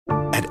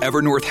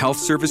Evernorth Health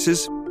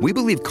Services, we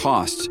believe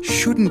costs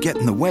shouldn't get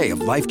in the way of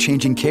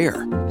life-changing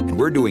care, and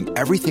we're doing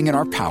everything in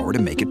our power to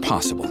make it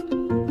possible.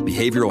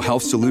 Behavioral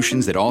health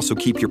solutions that also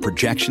keep your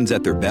projections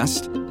at their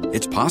best?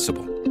 It's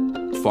possible.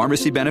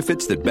 Pharmacy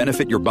benefits that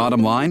benefit your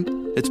bottom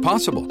line? It's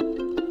possible.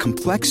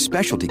 Complex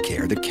specialty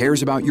care that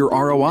cares about your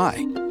ROI?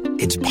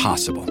 It's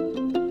possible.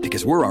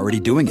 Because we're already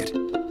doing it.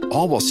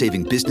 All while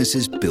saving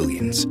businesses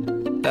billions.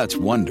 That's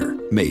Wonder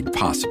made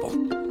possible.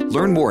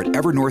 Learn more at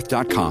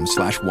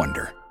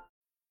evernorth.com/wonder.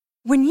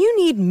 When you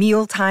need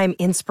mealtime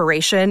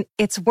inspiration,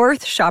 it's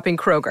worth shopping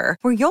Kroger,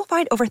 where you'll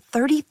find over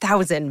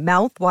 30,000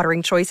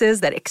 mouth-watering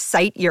choices that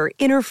excite your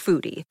inner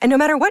foodie. And no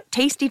matter what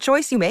tasty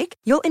choice you make,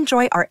 you'll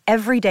enjoy our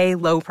everyday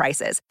low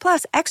prices,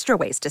 plus extra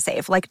ways to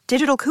save, like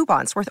digital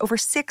coupons worth over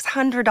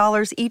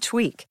 $600 each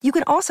week. You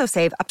can also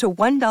save up to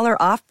 $1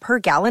 off per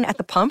gallon at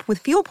the pump with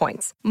fuel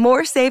points.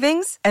 More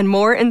savings and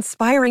more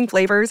inspiring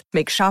flavors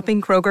make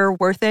shopping Kroger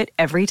worth it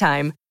every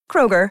time.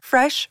 Kroger,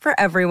 fresh for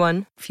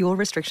everyone. Fuel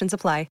restrictions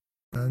apply.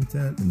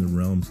 Content in the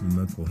realms of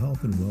mental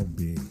health and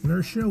well-being. In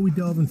our show, we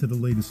delve into the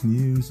latest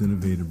news,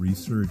 innovative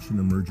research,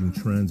 and emerging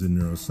trends in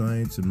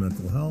neuroscience and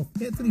mental health.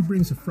 Anthony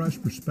brings a fresh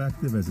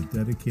perspective as a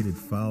dedicated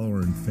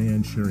follower and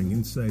fan, sharing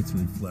insights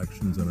and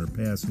reflections on our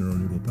past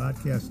NeuroNoodle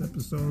podcast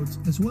episodes,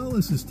 as well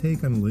as his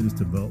take on the latest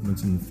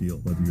developments in the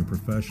field. Whether you're a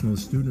professional, a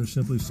student, or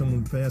simply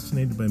someone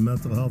fascinated by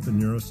mental health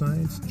and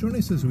neuroscience, join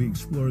us as we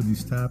explore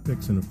these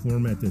topics in a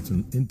format that's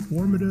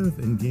informative,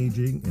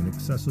 engaging, and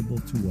accessible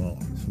to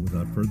all. So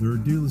without further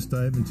ado, let's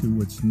dive into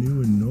what's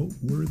new and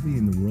noteworthy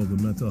in the world of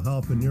mental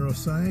health and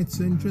neuroscience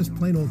and just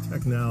plain old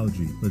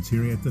technology. Let's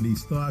hear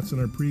Anthony's thoughts on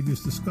our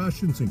previous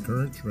discussions and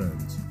current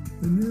trends.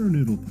 The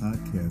NeuroNoodle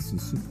podcast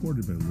is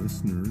supported by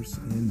listeners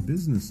and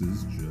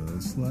businesses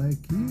just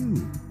like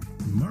you.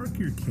 Mark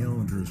your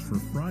calendars for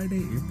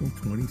Friday, April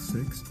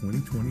 26,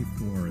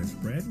 2024, as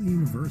Bradley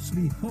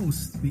University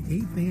hosts the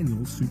 8th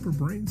Annual Super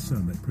Brain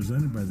Summit,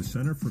 presented by the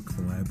Center for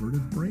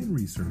Collaborative Brain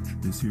Research.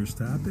 This year's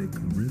topic,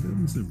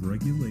 Rhythms of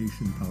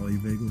Regulation,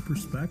 Polyvagal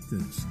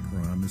Perspectives,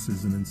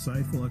 promises an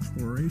insightful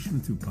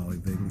exploration to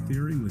polyvagal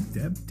theory with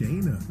Deb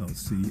Dana,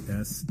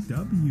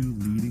 LCSW,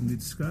 leading the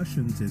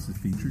discussions as a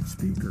featured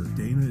speaker.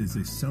 Dana is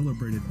a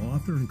celebrated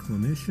author and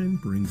clinician,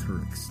 brings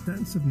her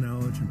extensive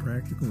knowledge and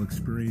practical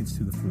experience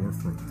to the forefront.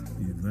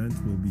 The event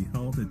will be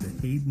held at the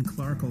Hayden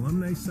Clark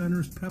Alumni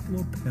Center's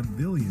Peplo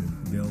Pavilion,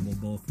 available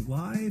both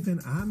live and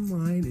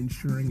online,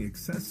 ensuring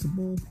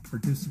accessible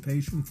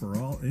participation for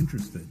all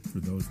interested.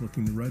 For those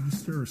looking to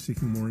register or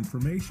seeking more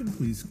information,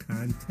 please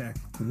contact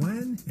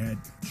Gwen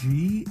at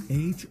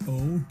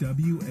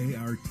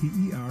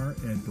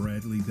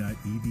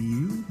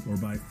GHOWARTER@bradley.edu or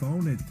by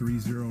phone at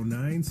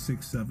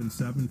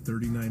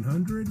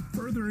 309-677-3900.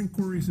 Further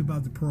inquiries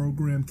about the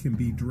program can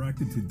be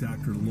directed to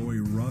Dr.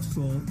 Loy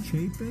Russell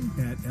Chapin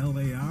at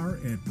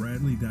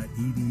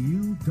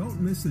lar@bradley.edu.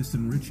 Don't miss this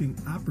enriching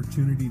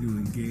opportunity to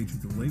engage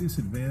with the latest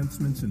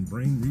advancements in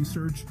brain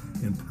research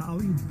and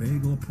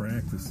polyvagal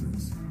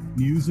practices.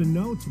 News and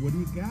notes, what do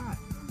you got?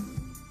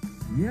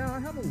 Yeah, I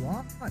have a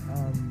lot.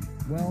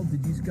 Well,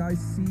 did you guys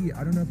see,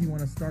 I don't know if you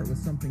want to start with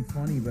something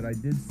funny, but I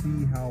did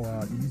see how,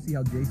 did you see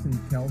how Jason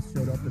Kelce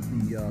showed up at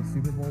the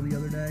Super Bowl the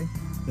other day?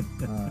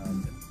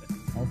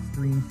 I'll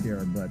screen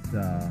share, but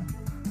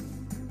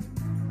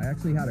I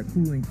actually had a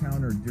cool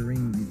encounter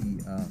during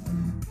the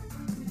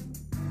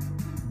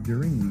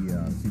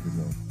Super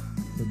Bowl.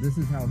 So this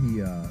is how he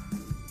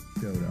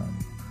showed up,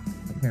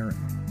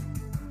 apparently.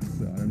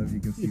 So I don't know if you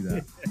can see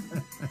that.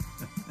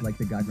 Like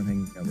the guy from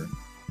Hangover.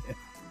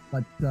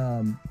 But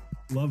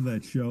love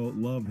that show.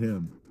 Love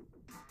him.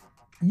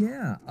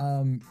 Yeah.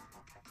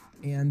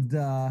 And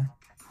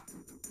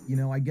you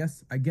know, I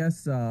guess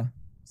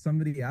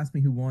somebody asked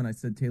me who won. I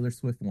said Taylor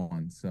Swift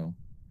won. So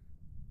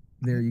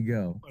there you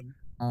go.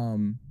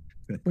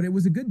 But it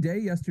was a good day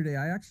yesterday.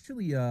 I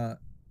actually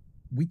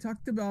we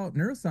talked about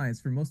neuroscience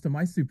for most of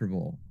my Super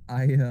Bowl.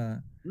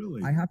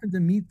 Really? I happened to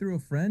meet through a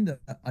friend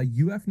a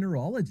UF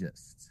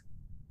neurologist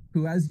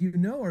who, as you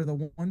know, are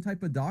the one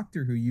type of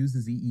doctor who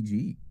uses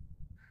EEG.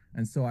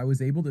 And so I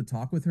was able to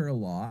talk with her a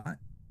lot.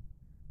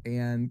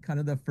 And kind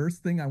of the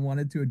first thing I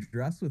wanted to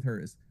address with her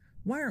is,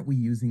 why aren't we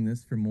using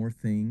this for more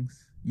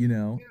things? You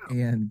know? Yeah.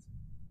 And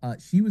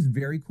she was a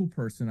very cool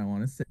person, I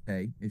want to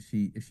say, if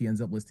she ends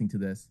up listening to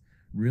this.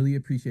 Really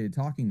appreciated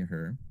talking to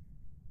her.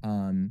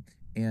 And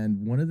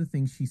one of the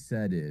things she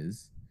said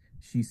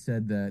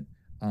that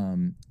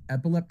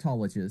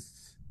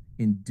epileptologists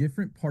in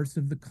different parts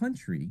of the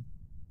country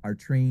are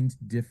trained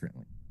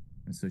differently.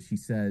 And so she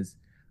says,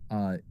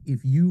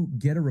 if you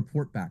get a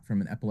report back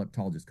from an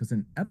epileptologist, because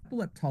an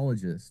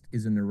epileptologist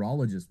is a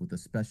neurologist with a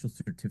special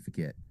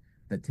certificate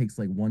that takes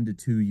like 1 to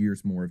 2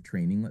 years more of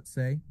training, let's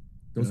say.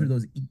 Those are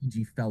those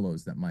EEG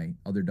fellows that my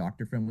other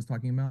doctor friend was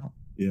talking about.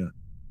 Yeah.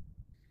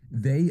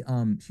 They,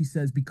 she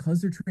says,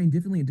 because they're trained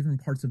differently in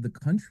different parts of the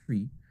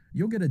country,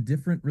 you'll get a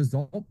different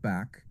result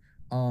back,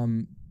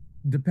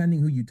 depending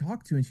who you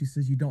talk to. And she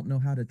says, you don't know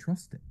how to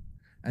trust it.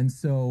 And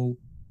so,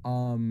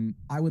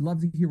 I would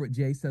love to hear what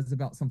Jay says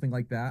about something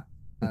like that,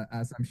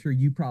 as I'm sure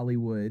you probably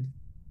would.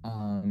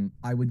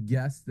 I would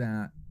guess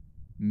that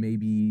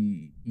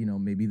maybe,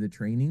 maybe the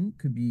training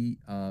could be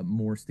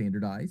more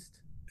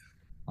standardized.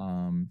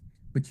 Um,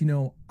 but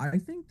I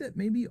think that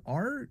maybe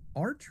our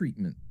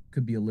treatment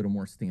could be a little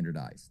more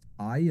standardized.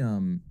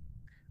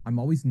 I'm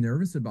always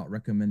nervous about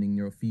recommending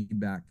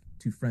neurofeedback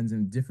to friends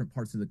in different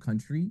parts of the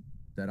country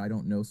that I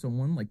don't know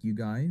someone like you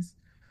guys,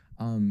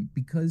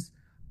 because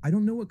I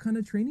don't know what kind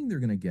of training they're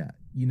going to get.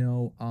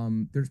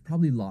 There's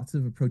probably lots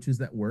of approaches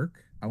that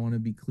work. I want to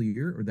be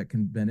clear, or that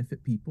can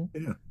benefit people,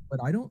 Yeah.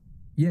 but I don't.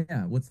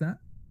 Yeah, what's that?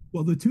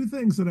 Well, the two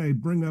things that I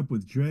bring up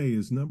with Jay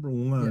is number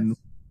one, Yes.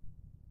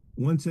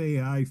 once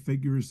AI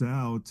figures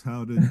out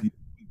how to deal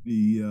with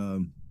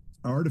the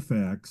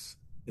artifacts,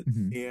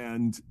 Hmm.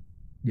 and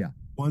Yeah.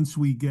 once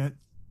we get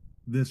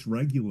this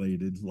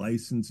regulated,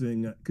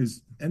 licensing,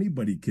 because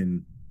anybody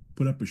can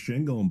put up a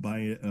shingle and buy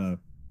an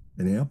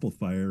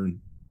amplifier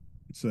and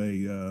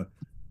say,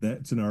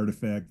 that's an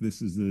artifact,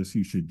 this is this,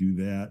 you should do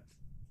that.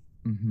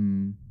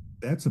 Hmm.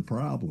 That's a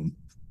problem.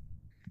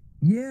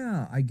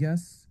 Yeah, I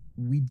guess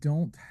we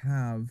don't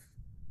have.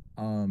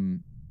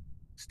 Um,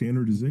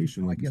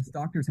 Standardization, I like you guess said.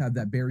 doctors have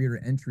that barrier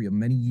to entry of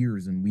many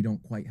years, and we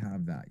don't quite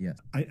have that yet.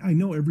 I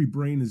know every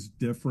brain is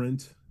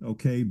different,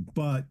 okay,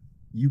 but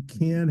you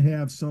can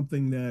have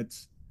something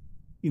that's,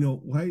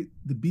 why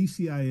the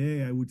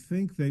BCIA, I would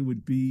think they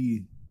would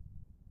be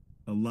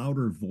a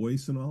louder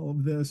voice in all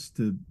of this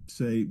to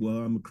say, well,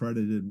 I'm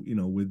accredited,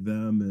 with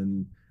them,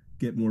 and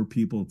get more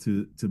people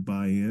to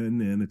buy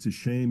in. And it's a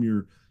shame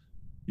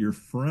your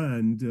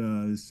friend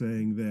is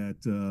saying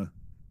that,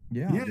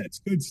 Yeah, yeah, it's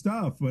good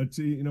stuff, but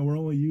we're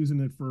only using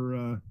it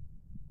for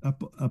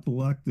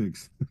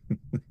epileptics.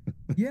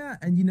 yeah,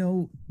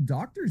 and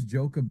doctors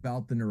joke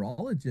about the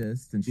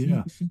neurologist, and she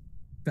Yeah, she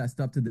fessed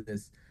up to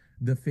this.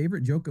 The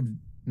favorite joke of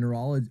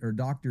neurology or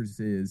doctors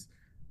is,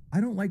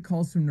 I don't like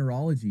calls from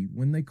neurology.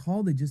 When they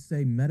call, they just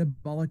say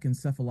metabolic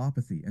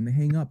encephalopathy and they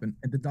hang up. And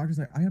the doctor's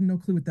like, I have no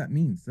clue what that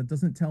means. That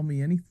doesn't tell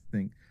me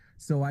anything.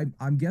 So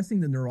I'm guessing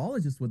the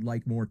neurologist would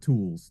like more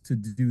tools to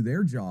do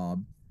their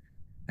job.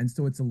 And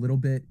so it is a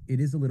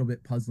little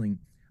bit puzzling.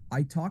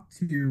 I talked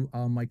to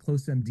my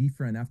close MD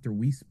friend after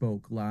we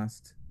spoke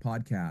last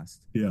podcast,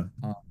 yeah,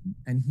 um,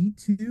 and he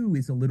too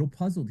is a little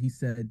puzzled. He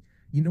said,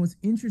 it's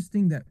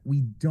interesting that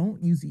we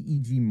don't use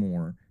EEG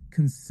more,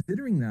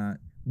 considering that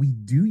we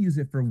do use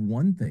it for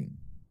one thing.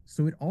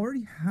 So it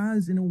already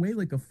has, in a way,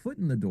 like a foot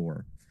in the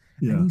door.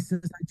 And yeah, he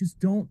says, I just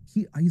don't,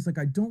 he's like,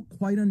 I don't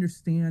quite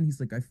understand. He's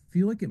like, I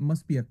feel like it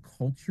must be a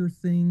culture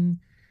thing.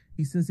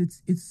 He says,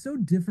 it's so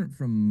different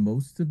from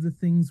most of the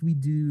things we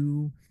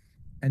do.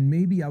 And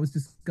maybe I was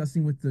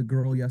discussing with the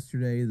girl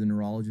yesterday, the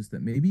neurologist,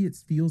 that maybe it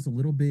feels a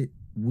little bit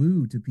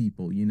woo to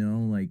people,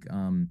 like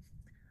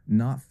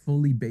not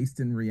fully based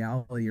in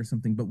reality or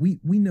something, but we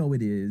know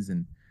it is.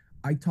 And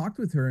I talked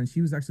with her, and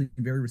she was actually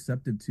very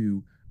receptive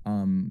to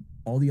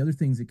all the other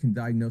things it can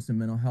diagnose in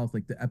mental health,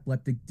 like the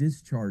epileptic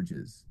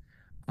discharges.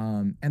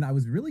 And I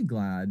was really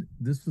glad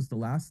this was the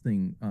last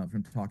thing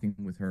from talking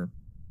with her.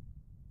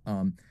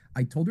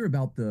 I told her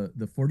about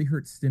the 40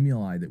 hertz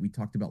stimuli that we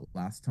talked about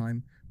last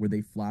time, where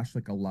they flash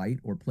like a light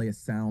or play a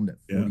sound at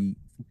yeah. 40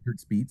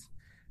 hertz speeds.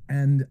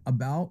 And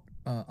about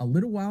a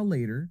little while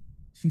later,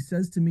 she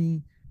says to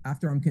me,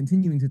 after I'm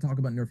continuing to talk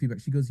about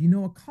neurofeedback, she goes,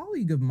 a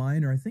colleague of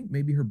mine, or I think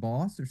maybe her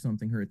boss or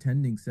something, her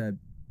attending said,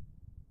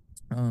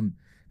 um,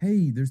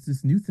 hey, there's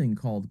this new thing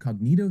called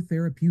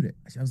cognitotherapeutic.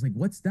 I was like,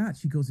 what's that?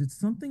 She goes, it's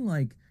something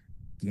like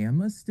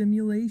gamma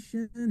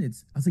stimulation.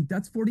 I was like,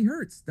 that's 40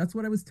 hertz. That's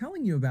what I was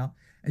telling you about.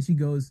 And she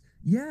goes,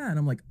 yeah. And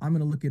I'm like, I'm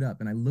going to look it up.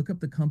 And I look up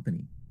the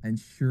company. And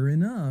sure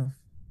enough,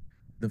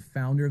 the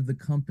founder of the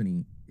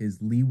company is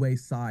Lee Wei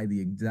Tsai, the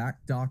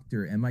exact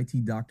doctor,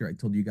 MIT doctor I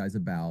told you guys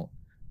about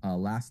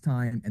last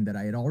time, and that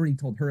I had already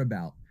told her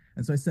about.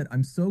 And so I said,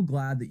 I'm so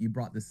glad that you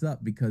brought this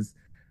up, because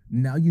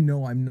now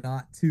I'm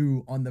not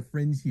too on the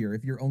fringe here.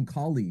 If your own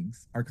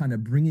colleagues are kind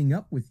of bringing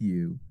up with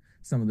you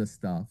some of this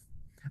stuff,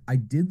 I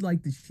did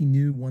like that she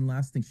knew one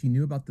last thing. She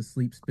knew about the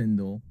sleep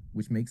spindle,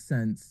 which makes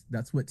sense.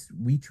 That's what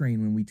we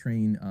train when we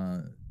train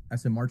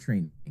SMR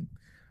training.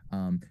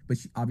 But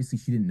obviously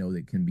she didn't know that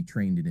it can be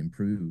trained and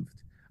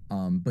improved.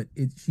 But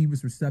she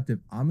was receptive.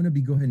 I'm going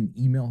to go ahead and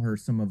email her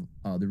some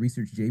of the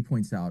research Jay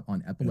points out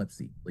on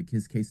epilepsy, like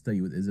his case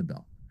study with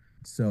Isabel.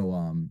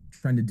 So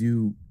trying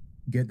to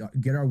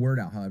get our word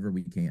out however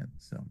we can.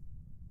 So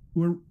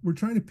We're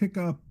trying to pick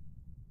up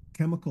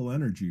chemical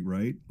energy,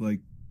 right?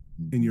 Like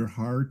in your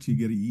heart, you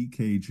get an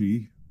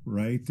EKG,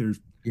 right?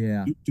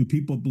 yeah, Do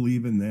people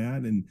believe in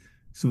that? And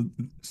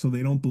so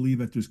they don't believe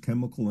that there's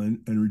chemical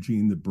energy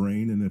in the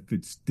brain, and if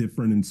it's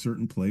different in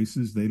certain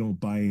places, they don't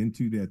buy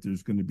into that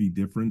there's going to be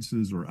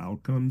differences or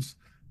outcomes.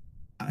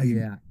 I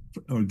yeah.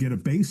 or get a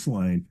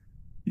baseline.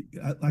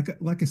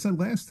 Like I said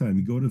last time,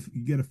 you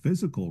get a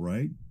physical,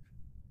 right?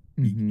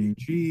 Hmm.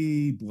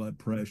 EKG, blood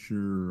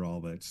pressure, all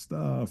that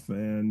stuff,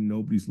 and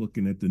nobody's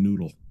looking at the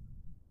noodle.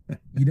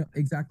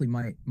 Exactly.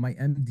 My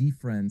MD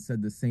friend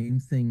said the same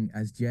thing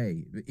as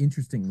Jay.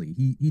 Interestingly,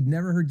 he'd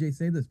never heard Jay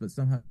say this, but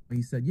somehow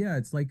he said, "Yeah,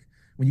 it's like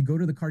when you go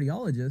to the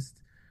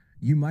cardiologist,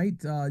 You might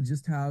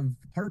just have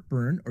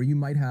heartburn, or you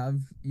might have,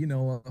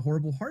 a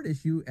horrible heart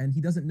issue, and he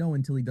doesn't know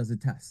until he does a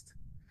test.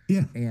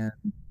 Yeah. And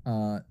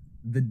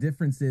the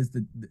difference is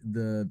that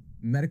the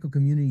medical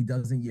community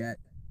doesn't yet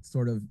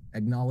sort of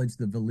acknowledge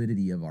the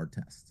validity of our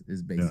test,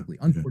 is basically,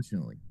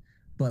 unfortunately.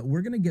 But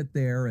we're going to get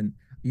there. And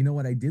you know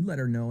what I did let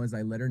her know is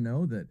I let her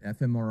know that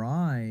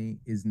fMRI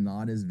is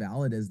not as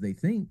valid as they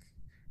think.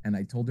 And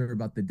I told her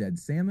about the dead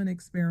salmon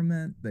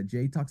experiment that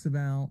Jay talks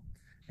about.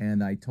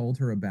 And I told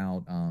her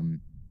about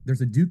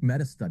there's a Duke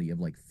meta study of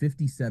like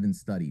 57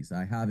 studies.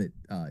 I have it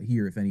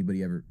here if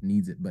anybody ever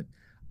needs it. But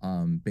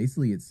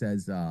basically it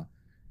says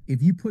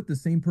if you put the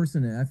same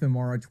person in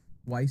fMRI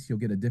twice, you'll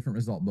get a different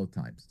result both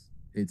times.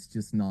 It's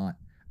just not.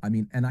 I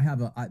mean, and I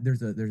have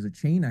there's a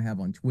chain I have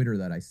on Twitter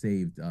that I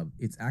saved.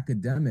 It's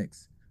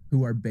academics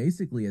who are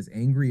basically as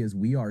angry as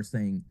we are,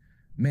 saying,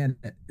 man,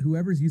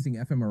 whoever's using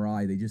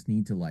fMRI, they just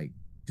need to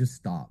just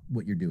stop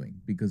what you're doing,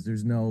 because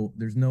there's no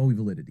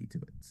validity to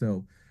it.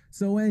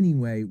 So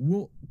anyway,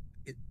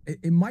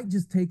 it might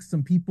just take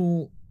some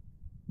people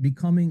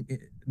becoming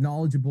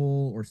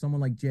knowledgeable, or someone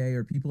like Jay,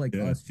 or people like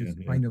us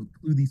trying to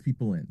clue these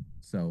people in.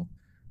 So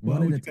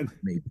well, you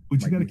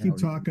got to keep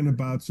talking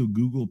about, so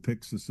Google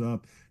picks us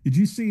up. Did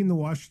you see in the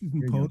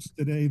Washington Post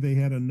today, they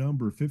had a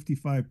number,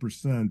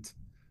 55%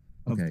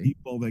 of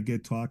people that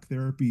get talk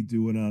therapy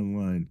do it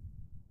online.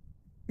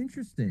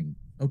 Interesting.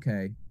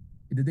 Okay.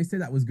 Did they say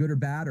that was good or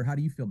bad, or how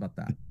do you feel about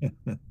that?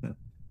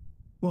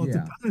 Well, it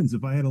depends.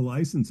 If I had a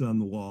license on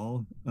the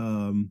wall,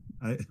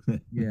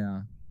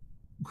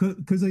 because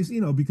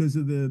because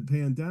of the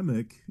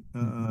pandemic,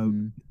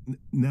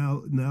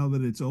 now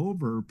that it's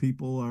over,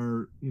 people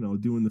are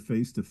doing the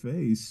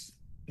face-to-face,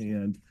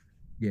 and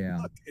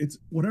look, it's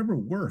whatever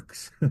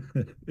works.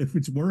 If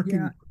it's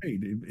working,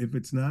 great. If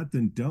it's not,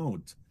 then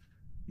don't.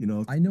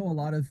 I know a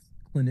lot of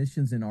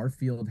clinicians in our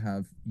field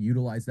have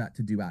utilized that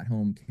to do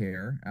at-home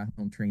care,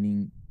 at-home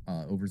training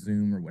over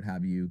Zoom or what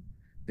have you.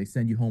 They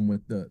send you home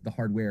with the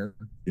hardware.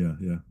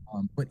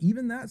 But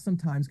even that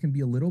sometimes can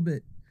be a little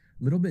bit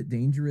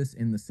dangerous,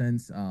 in the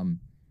sense,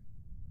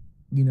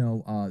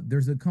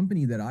 there's a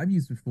company that I've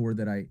used before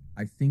that I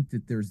think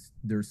that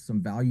there's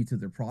some value to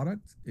their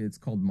product. It's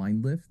called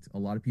MindLift. A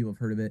lot of people have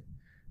heard of it.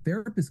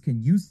 Therapists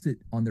can use it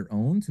on their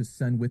own to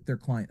send with their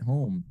client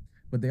home,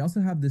 but they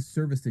also have this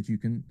service that you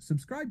can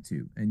subscribe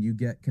to, and you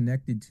get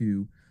connected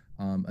to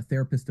a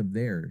therapist of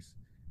theirs.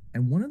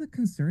 And one of the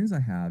concerns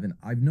I have, and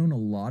I've known a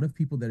lot of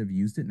people that have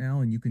used it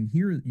now, and you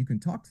can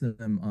talk to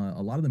them.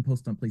 A lot of them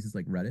post on places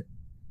like Reddit,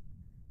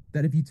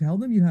 that if you tell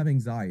them you have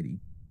anxiety,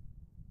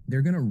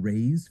 they're going to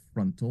raise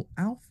frontal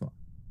alpha.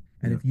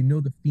 And if you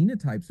know the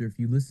phenotypes, or if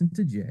you listen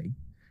to Jay,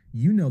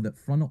 you know that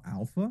frontal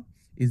alpha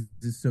is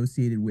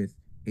associated with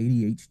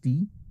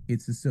ADHD.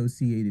 It's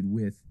associated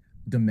with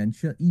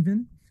dementia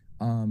even,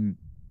 and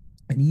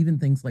even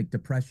things like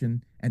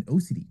depression and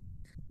OCD.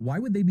 Why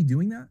would they be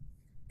doing that?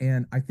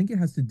 And I think it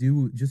has to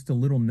do, just a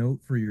little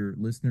note for your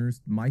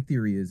listeners, my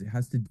theory is it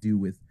has to do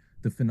with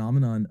the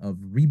phenomenon of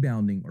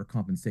rebounding or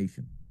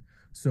compensation.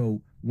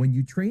 So when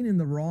you train in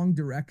the wrong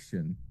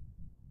direction,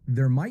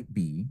 there might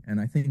be,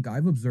 and I think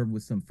I've observed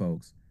with some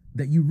folks,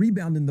 that you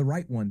rebound in the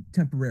right one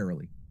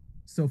temporarily.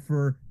 So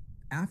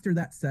after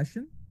that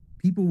session,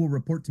 people will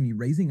report to me,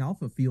 raising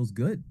alpha feels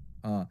good,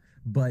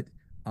 but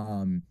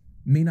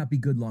may not be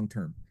good long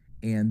term.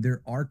 And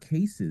there are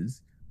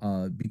cases,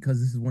 because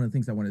this is one of the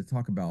things I wanted to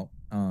talk about.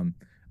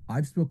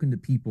 I've spoken to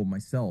people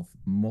myself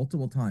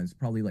multiple times,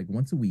 probably like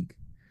once a week.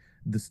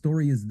 The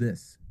story is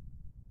this: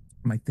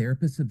 my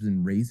therapist has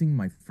been raising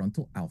my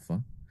frontal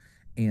alpha,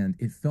 and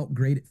it felt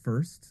great at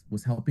first,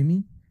 was helping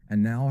me.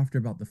 And now after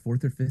about the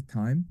fourth or fifth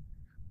time,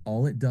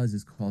 all it does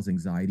is cause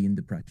anxiety and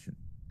depression.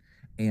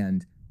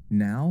 And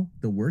now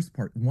the worst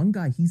part, one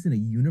guy, he's in a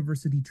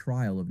university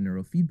trial of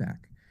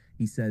neurofeedback.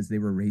 He says they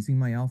were raising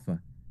my alpha.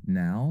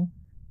 Now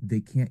they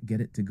can't get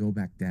it to go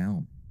back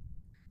down.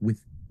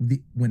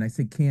 When I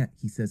say can't,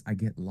 he says, I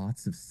get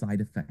lots of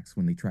side effects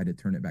when they try to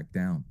turn it back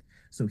down.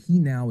 So he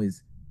now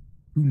is,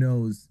 who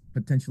knows,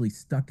 potentially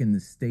stuck in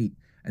this state.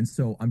 And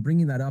so I'm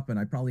bringing that up, and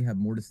I probably have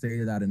more to say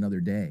to that another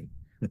day.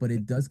 But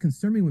it does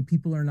concern me when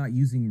people are not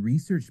using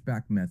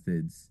research-backed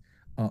methods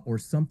or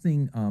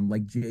something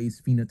like Jay's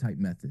phenotype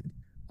method.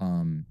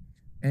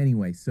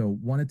 Anyway, so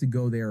wanted to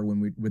go there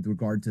with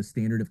regard to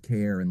standard of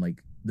care and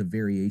like the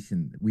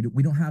variation. We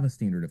don't have a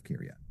standard of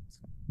care yet.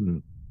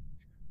 So.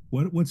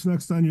 What's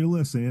next on your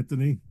list,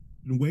 Anthony?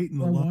 Been waiting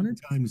a long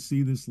time to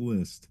see this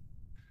list.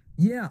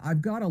 Yeah,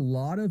 I've got a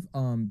lot of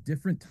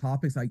different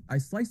topics. I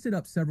sliced it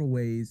up several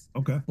ways.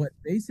 Okay. But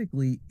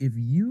basically, if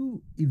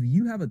you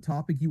have a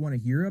topic you want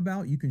to hear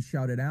about, you can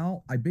shout it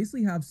out. I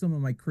basically have some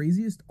of my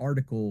craziest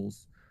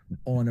articles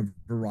on a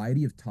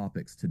variety of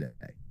topics today.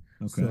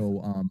 Okay.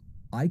 So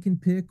I can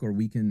pick, or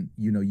we can,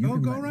 you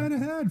can go right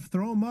ahead.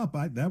 Throw them up.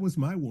 That was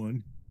my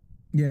one.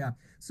 Yeah.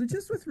 So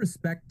just with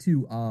respect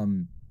to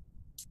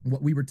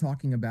what we were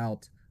talking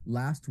about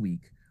last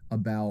week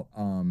about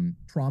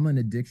trauma and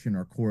addiction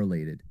are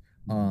correlated.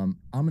 I'm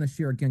going to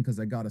share again because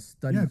I got a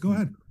study. Yeah, go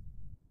ahead.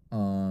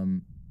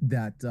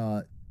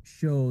 That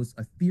shows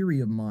a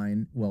theory of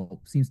mine,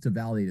 well, seems to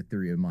validate a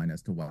theory of mine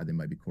as to why they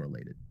might be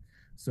correlated.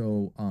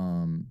 So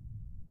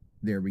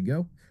there we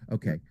go.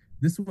 Okay.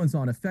 This one's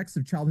on effects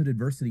of childhood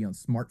adversity on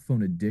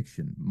smartphone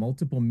addiction,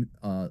 multiple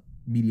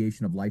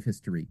mediation of life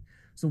history.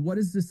 So what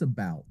is this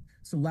about?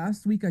 So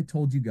last week I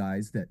told you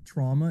guys that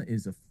trauma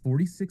is a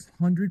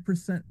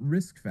 4,600%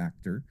 risk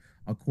factor,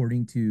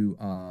 according to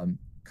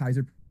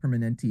Kaiser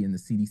Permanente and the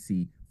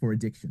CDC, for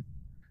addiction.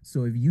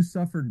 So if you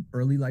suffered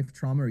early life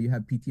trauma or you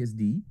have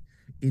PTSD,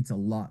 it's a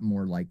lot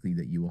more likely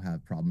that you will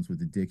have problems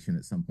with addiction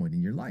at some point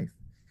in your life.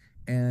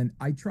 And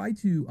I try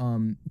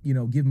to,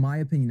 give my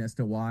opinion as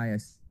to why. I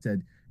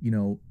said,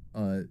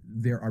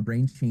 there are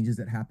brain changes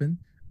that happen.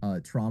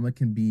 Trauma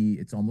can be,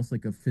 it's almost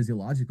like a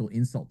physiological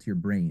insult to your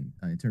brain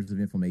in terms of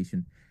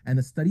inflammation. And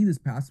a study this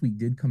past week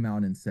did come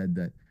out and said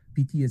that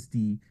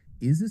PTSD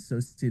is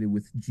associated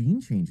with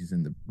gene changes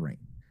in the brain.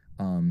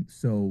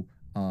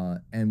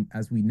 And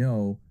as we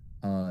know,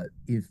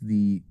 if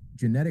the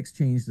genetics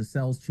change, the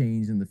cells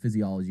change, and the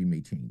physiology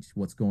may change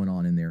what's going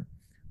on in there.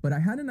 But I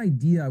had an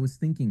idea. I was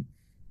thinking,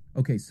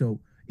 okay, so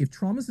if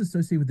trauma is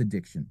associated with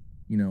addiction,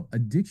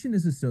 addiction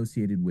is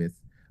associated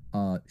with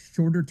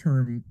shorter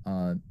term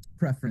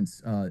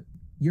preference.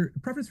 Your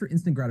preference for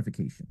instant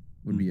gratification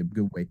would be a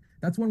good way.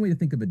 That's one way to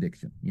think of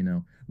addiction.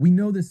 We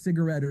know this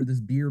cigarette or this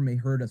beer may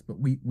hurt us, but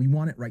we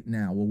want it right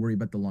now. We'll worry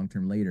about the long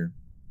term later.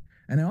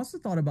 And I also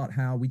thought about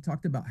how we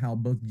talked about how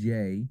both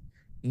Jay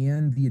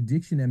and the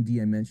addiction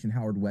MD I mentioned,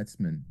 Howard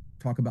Wetzman,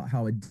 talk about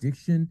how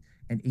addiction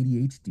and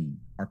ADHD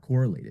are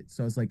correlated.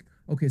 So I was like,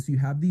 okay, so you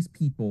have these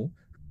people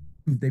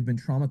who they've been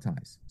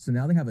traumatized. So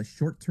now they have a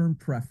short-term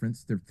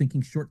preference. They're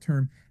thinking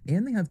short-term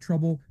and they have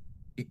trouble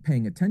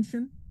paying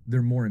attention.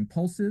 They're more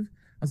impulsive.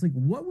 I was like,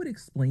 what would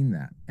explain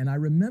that? And I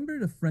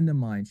remembered a friend of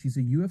mine. She's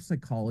a UF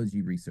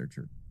psychology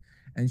researcher.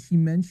 And she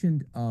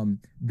mentioned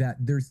that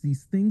there's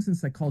these things in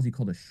psychology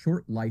called a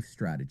short life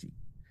strategy.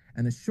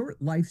 And a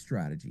short life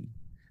strategy,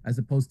 as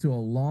opposed to a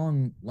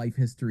long life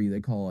history,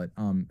 they call it,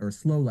 or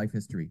slow life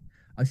history.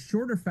 A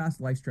short or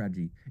fast life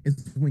strategy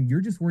is when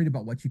you're just worried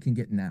about what you can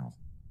get now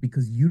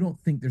because you don't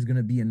think there's going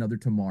to be another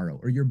tomorrow,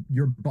 or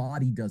your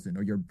body doesn't,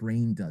 or your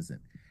brain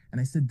doesn't. And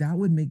I said that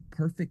would make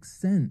perfect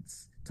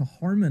sense to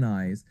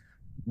harmonize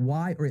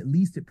why, or at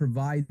least it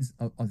provides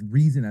a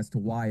reason as to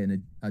why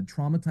a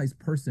traumatized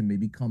person may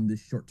become this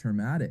short-term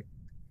addict.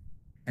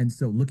 And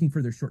so looking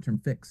for their short-term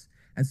fix.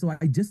 And so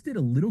I just did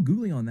a little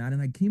Googling on that,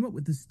 and I came up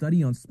with this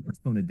study on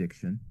smartphone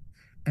addiction.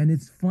 And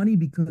it's funny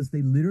because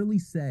they literally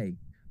say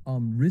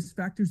risk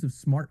factors of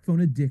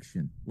smartphone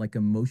addiction, like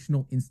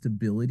emotional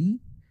instability,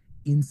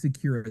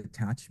 insecure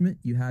attachment.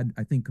 You had,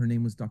 I think her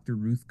name was Dr.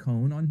 Ruth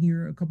Cohn on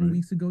here a couple of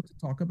weeks ago to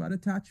talk about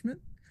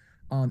attachment,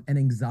 and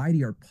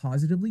anxiety are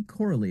positively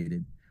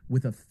correlated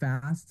with a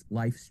fast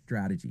life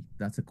strategy.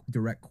 That's a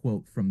direct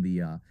quote from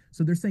the,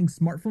 so they're saying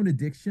smartphone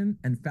addiction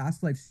and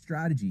fast life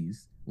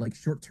strategies like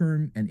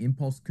short-term and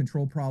impulse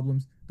control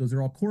problems, those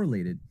are all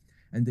correlated.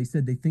 And they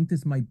said they think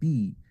this might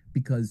be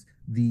because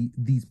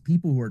these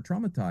people who are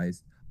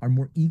traumatized are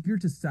more eager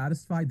to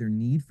satisfy their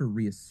need for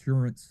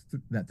reassurance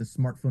that the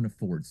smartphone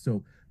affords.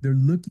 So they're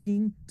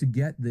looking to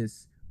get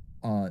this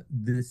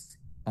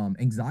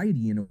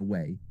anxiety in a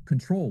way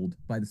controlled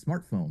by the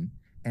smartphone.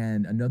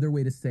 And another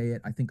way to say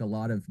it, I think a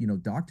lot of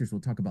doctors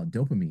will talk about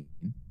dopamine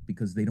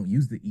because they don't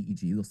use the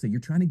EEG. They'll say you're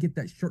trying to get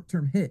that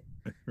short-term hit.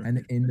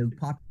 And in the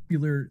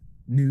popular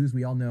news,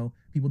 we all know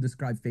people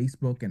describe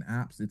Facebook and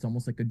apps. It's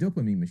almost like a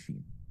dopamine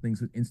machine. Things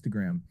with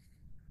Instagram,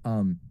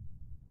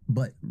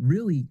 but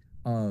really,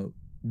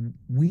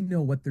 we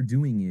know what they're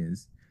doing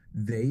is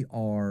they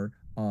are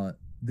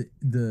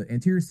the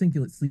anterior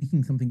cingulate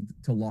seeking something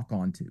to lock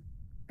onto,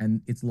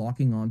 and it's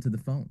locking onto the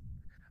phone.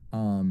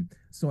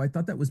 So I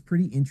thought that was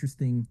pretty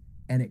interesting,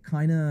 and it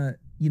kind of,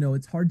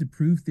 it's hard to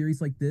prove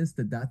theories like this,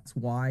 that's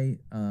why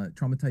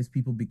traumatized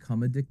people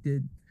become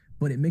addicted,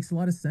 but it makes a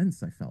lot of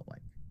sense. I felt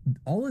like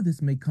all of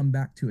this may come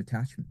back to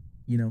attachment.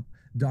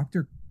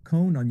 Dr.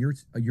 Cohn on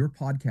your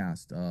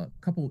podcast a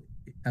couple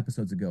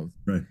episodes ago,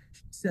 right,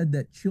 she said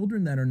that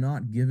children that are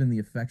not given the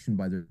affection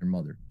by their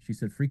mother, she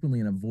said frequently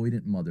an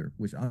avoidant mother,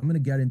 which I'm going to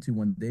get into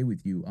one day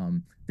with you,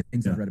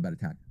 things I've read about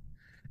attachment.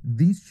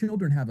 These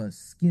children have a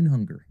skin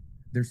hunger.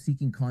 They're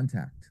seeking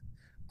contact.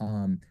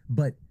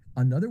 But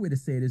another way to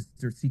say it is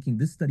they're seeking,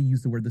 this study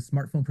used the word, the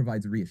smartphone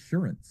provides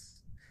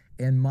reassurance.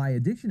 And my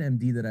addiction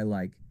MD that I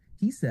like,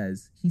 he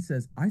says,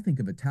 I think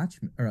of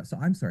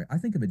I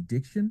think of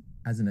addiction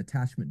as an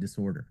attachment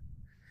disorder.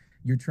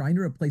 You're trying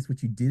to replace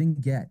what you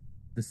didn't get,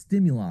 the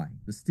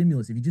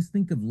stimulus. If you just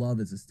think of love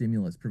as a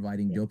stimulus,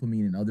 providing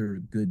dopamine and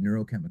other good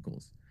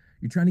neurochemicals,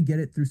 you're trying to get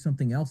it through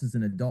something else as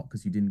an adult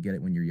because you didn't get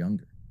it when you're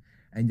younger.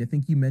 And I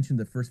think you mentioned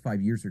the first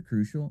 5 years are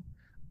crucial.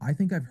 I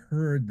think I've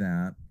heard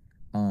that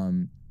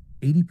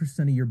 80%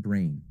 of your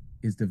brain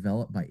is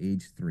developed by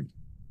age 3.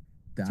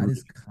 That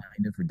is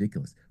kind of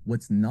ridiculous.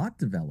 What's not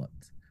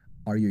developed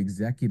are your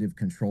executive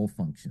control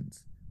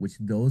functions, which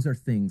those are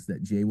things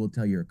that Jay will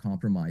tell you are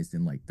compromised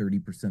in like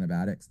 30% of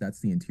addicts. That's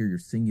the anterior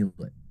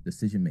cingulate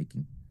decision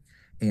making.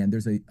 And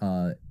there's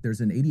an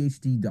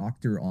ADHD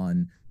doctor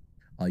on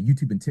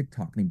YouTube and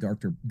TikTok named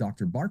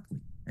Dr.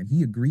 Barkley, and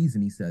he agrees,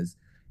 and he says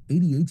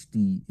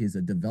ADHD is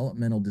a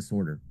developmental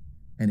disorder,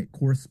 and it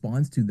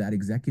corresponds to that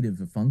executive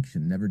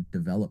function never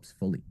develops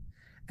fully.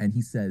 And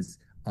he says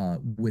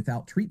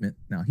without treatment,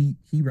 now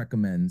he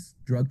recommends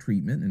drug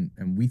treatment,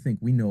 and we think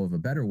we know of a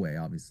better way,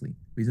 obviously.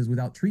 But he says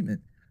without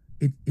treatment,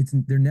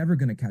 they're never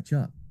going to catch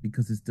up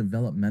because it's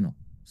developmental.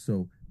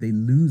 So they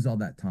lose all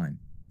that time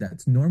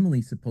that's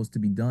normally supposed to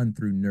be done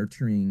through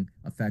nurturing,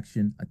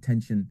 affection,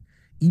 attention,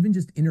 even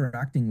just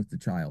interacting with the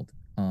child,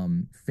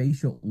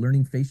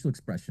 learning facial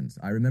expressions.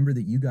 I remember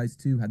that you guys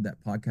too had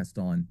that podcast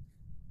on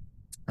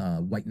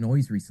white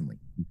noise recently,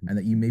 and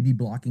that you may be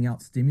blocking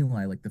out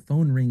stimuli like the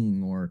phone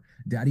ringing or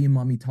daddy and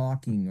mommy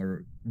talking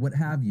or what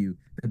have you,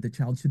 that the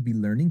child should be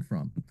learning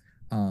from.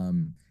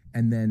 And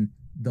then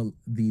the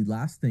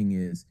last thing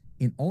is,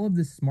 in all of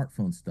this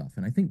smartphone stuff,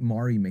 and I think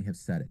Mari may have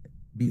said it,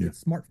 be it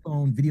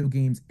smartphone, video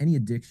games, any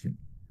addiction,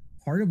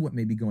 part of what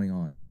may be going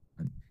on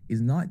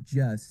is not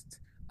just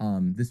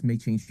this may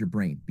change your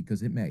brain,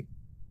 because it may,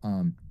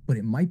 but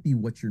it might be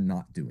what you're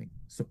not doing.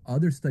 So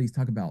other studies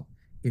talk about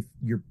if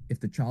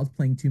the child's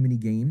playing too many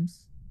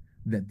games,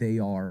 that they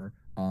are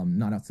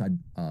not outside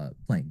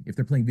playing. If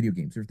they're playing video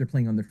games, or if they're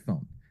playing on their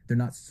phone, they're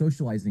not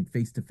socializing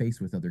face to face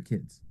with other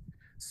kids.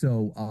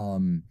 So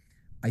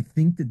I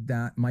think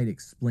that might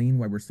explain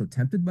why we're so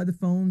tempted by the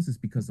phones, is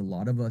because a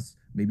lot of us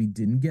maybe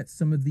didn't get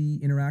some of the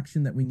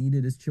interaction that we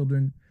needed as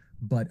children.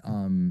 But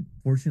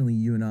fortunately,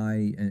 you and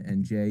I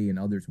and Jay and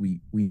others, we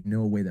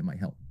know a way that might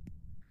help.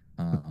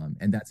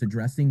 And that's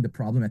addressing the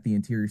problem at the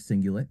anterior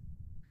cingulate.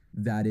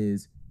 That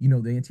is,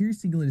 the anterior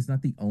cingulate is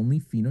not the only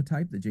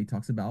phenotype that Jay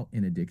talks about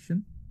in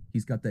addiction.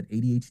 He's got that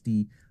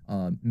ADHD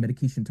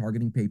medication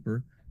targeting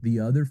paper. The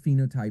other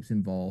phenotypes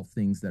involve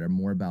things that are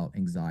more about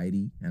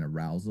anxiety and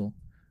arousal.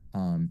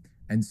 And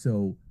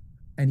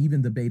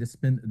even the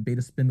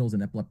beta spindles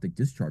and epileptic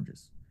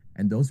discharges.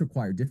 And those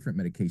require different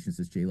medications,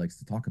 as Jay likes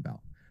to talk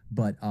about.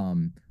 But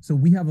so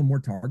we have a more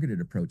targeted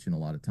approach in a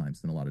lot of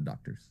times than a lot of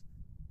doctors.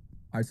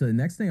 All right, so the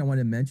next thing I want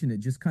to mention, it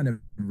just kind of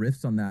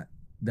riffs on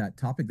that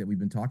topic that we've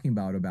been talking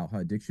about how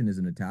addiction is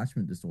an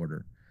attachment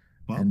disorder.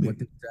 And what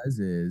this says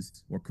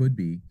is, or could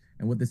be,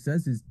 and what this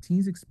says is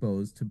teens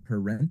exposed to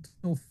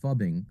parental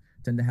phubbing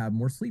tend to have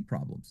more sleep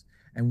problems.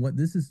 And what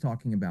this is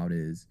talking about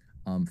is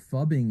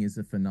phubbing is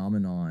a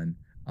phenomenon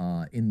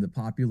in the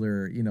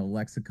popular,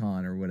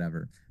 lexicon or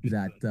whatever,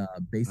 that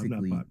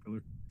basically... I'm not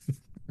popular.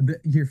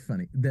 You're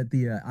funny.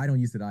 That I don't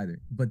use it either,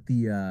 but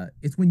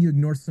it's when you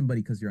ignore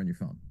somebody because you're on your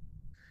phone.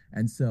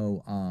 And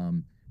so,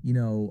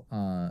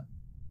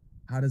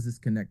 how does this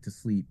connect to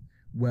sleep?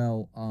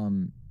 Well,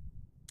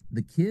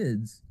 the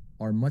kids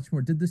are much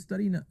more. Did this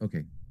study?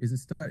 Okay, is it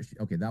study?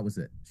 Okay, that was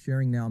it.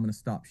 Sharing now. I'm going to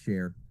stop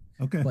share.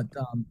 Okay. But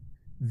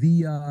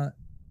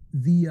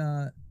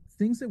the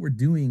things that we're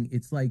doing,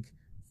 it's like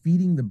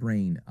feeding the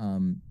brain.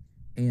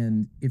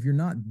 And if you're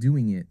not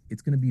doing it,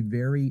 it's going to be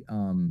very.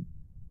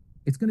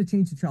 It's going to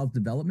change the child's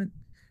development.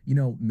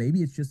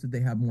 Maybe it's just that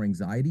they have more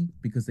anxiety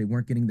because they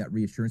weren't getting that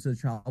reassurance of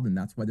the child, and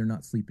that's why they're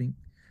not sleeping.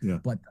 Yeah.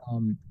 But,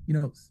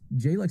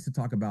 Jay likes to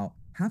talk about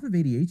half of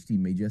ADHD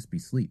may just be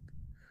sleep.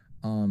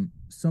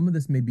 Some of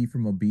this may be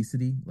from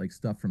obesity, like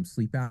stuff from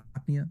sleep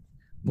apnea,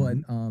 but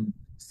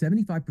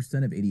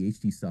 75% of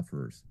ADHD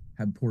sufferers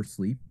have poor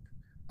sleep.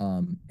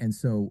 And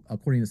so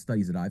according to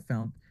studies that I've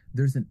found,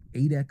 there's an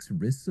 8x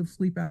risk of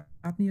sleep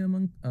apnea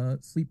among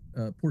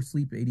poor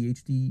sleep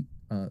ADHD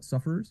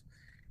sufferers.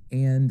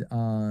 And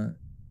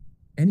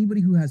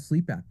anybody who has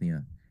sleep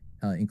apnea,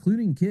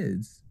 including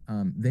kids,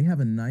 they have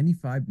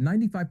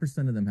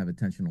 95% of them have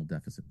attentional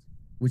deficits,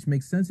 which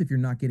makes sense if you're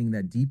not getting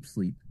that deep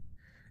sleep.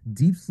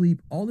 Deep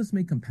sleep, all this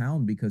may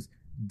compound because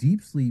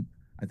deep sleep,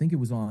 I think it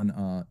was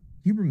on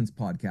Huberman's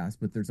podcast,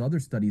 but there's other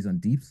studies on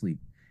deep sleep.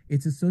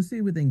 It's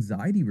associated with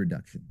anxiety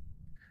reduction.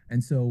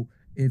 And so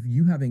if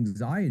you have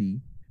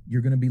anxiety,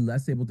 you're going to be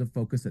less able to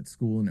focus at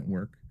school and at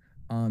work,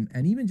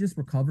 and even just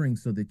recovering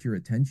so that your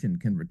attention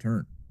can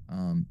return.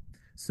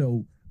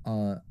 So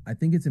I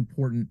think it's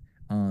important.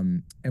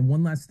 And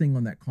one last thing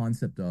on that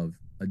concept of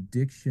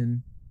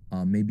addiction,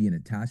 maybe an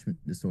attachment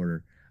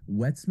disorder,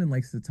 Wetzman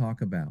likes to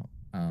talk about.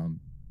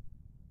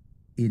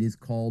 It is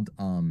called,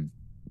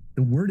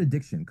 the word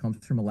addiction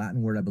comes from a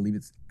Latin word, I believe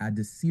it's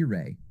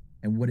addicere,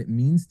 and what it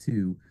means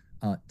to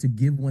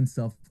give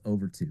oneself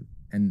over to.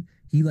 And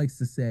he likes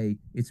to say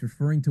it's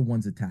referring to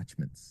one's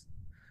attachments.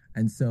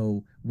 And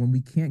so when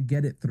we can't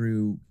get it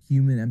through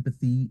human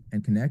empathy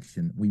and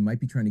connection, we might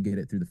be trying to get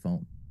it through the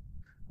phone.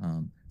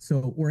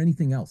 Or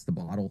anything else, the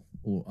bottle,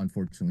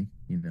 unfortunately,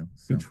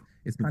 so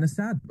it's kind of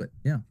sad, but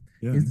yeah.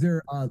 Is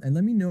there, and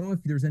let me know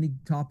if there's any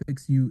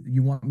topics you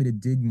want me to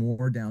dig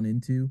more down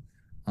into.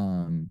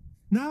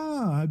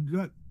 No, I've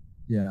got,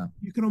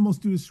 you can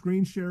almost do a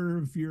screen share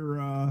of your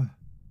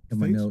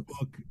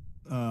Facebook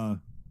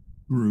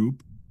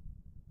group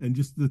and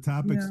just the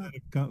topics that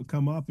have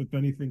come up, if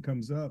anything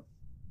comes up.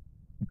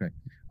 Okay.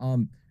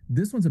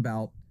 This one's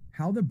about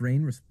how the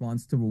brain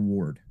responds to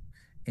reward.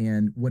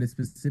 And what it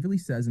specifically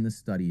says in this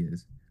study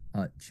is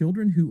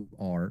children who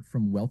are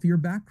from wealthier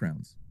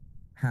backgrounds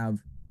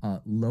have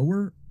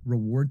lower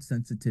reward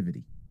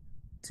sensitivity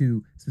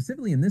to,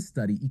 specifically in this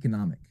study,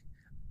 economic,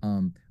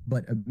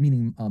 but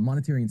meaning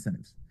monetary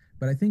incentives.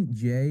 But I think,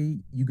 Jay,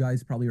 you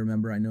guys probably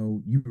remember, I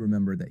know you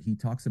remember, that he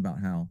talks about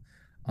how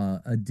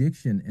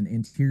addiction and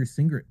anterior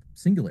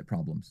cingulate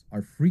problems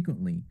are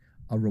frequently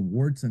a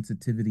reward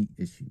sensitivity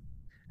issue.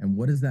 And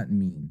what does that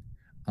mean?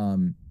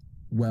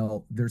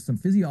 Well, there's some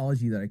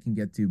physiology that I can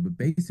get to, but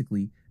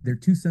basically they're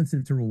too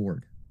sensitive to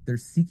reward. They're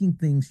seeking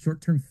things,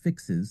 short-term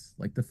fixes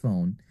like the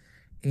phone.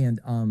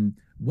 And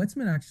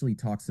Wetzman actually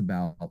talks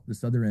about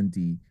this other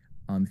MD.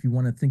 If you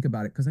want to think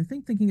about it, because I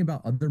think thinking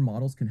about other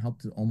models can help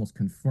to almost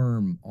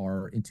confirm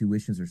our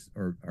intuitions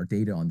or our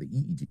data on the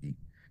EEG,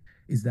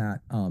 is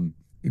that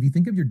if you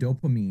think of your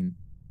dopamine,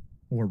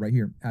 or right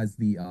here, as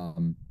the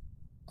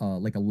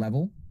like a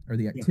level, or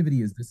the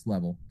activity is this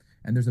level,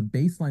 and there's a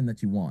baseline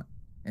that you want.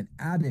 An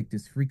addict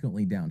is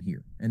frequently down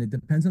here, and it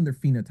depends on their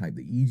phenotype.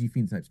 The EEG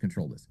phenotypes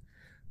control this.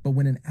 But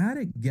when an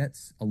addict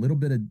gets a little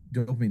bit of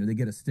dopamine, or they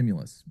get a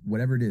stimulus,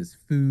 whatever it is,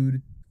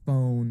 food,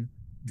 phone,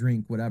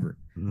 drink, whatever,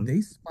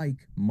 they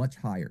spike much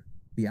higher.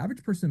 The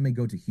average person may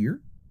go to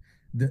here.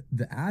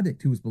 The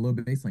addict who is below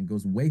baseline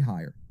goes way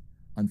higher.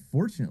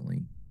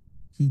 Unfortunately,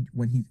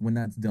 when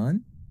that's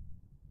done,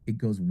 it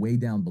goes way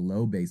down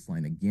below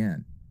baseline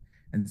again.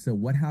 And so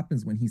what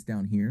happens when he's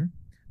down here?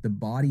 The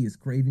body is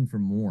craving for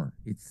more.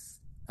 It's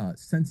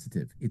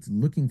sensitive. It's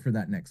looking for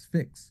that next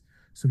fix.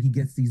 So he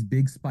gets these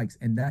big spikes,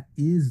 and that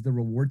is the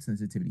reward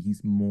sensitivity.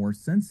 He's more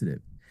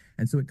sensitive.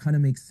 And so it kind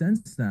of makes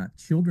sense that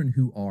children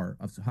who are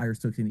of higher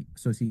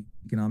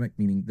socioeconomic,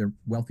 meaning they're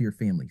wealthier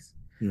families,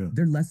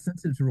 they're less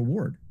sensitive to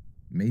reward.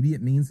 Maybe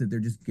it means that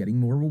they're just getting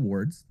more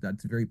rewards.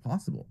 That's very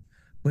possible.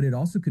 But it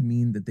also could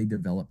mean that they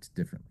developed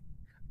differently,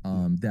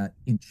 that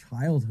in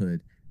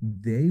childhood,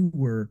 they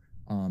were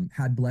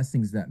had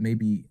blessings that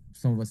maybe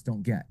some of us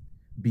don't get,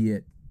 be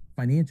it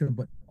financial,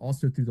 but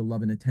also through the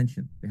love and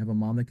attention. They have a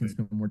mom that can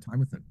spend more time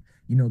with them.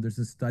 You know, there's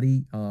a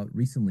study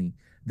recently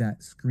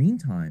that screen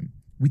time,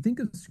 we think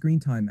of screen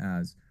time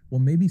as, well,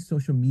 maybe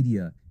social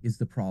media is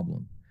the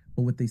problem.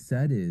 But what they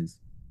said is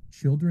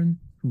children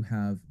who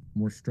have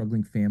more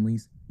struggling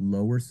families,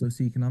 lower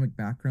socioeconomic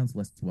backgrounds,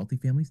 less wealthy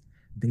families,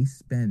 they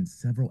spend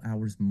several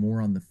hours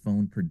more on the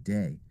phone per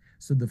day.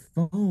 So the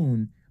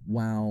phone,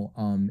 while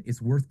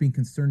it's worth being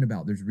concerned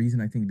about, there's reason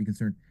I think to be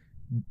concerned,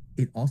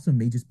 it also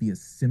may just be a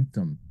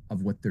symptom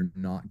of what they're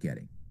not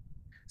getting.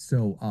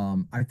 So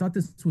I thought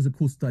this was a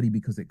cool study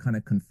because it kind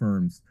of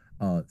confirms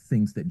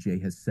things that Jay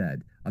has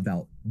said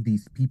about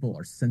these people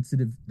are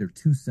sensitive. They're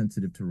too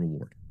sensitive to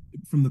reward.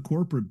 From the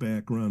corporate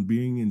background,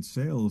 being in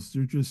sales,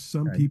 there's just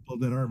some people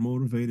that aren't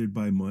motivated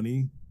by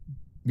money.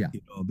 Yeah.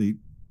 You know,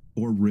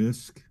 or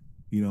risk,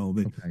 you know,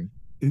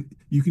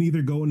 you can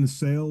either go into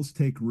sales,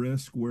 take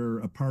risk, where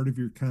a part of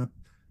your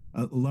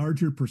a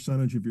larger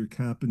percentage of your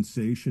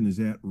compensation is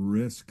at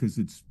risk because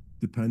it's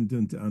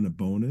dependent on a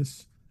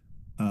bonus.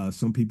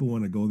 Some people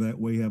want to go that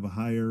way, have a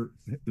higher,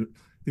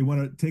 they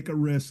want to take a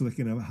risk so they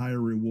can have a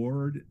higher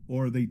reward,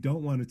 or they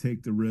don't want to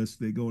take the risk.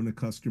 They go into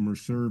customer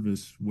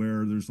service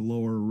where there's a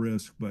lower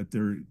risk, but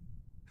their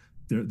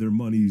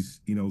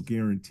money's, you know,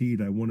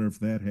 guaranteed. I wonder if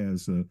that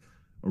has a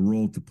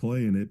role to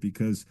play in it,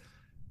 because,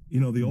 you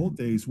know, the old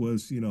days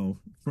was, you know,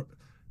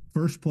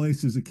 first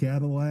place is a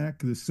Cadillac.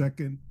 The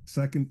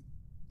second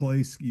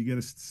place, you get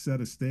a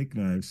set of steak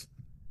knives.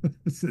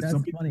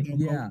 That's funny.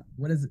 Yeah.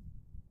 What is it?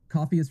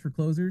 Coffee is for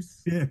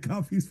closers? Yeah,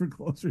 coffee is for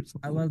closers.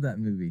 I love that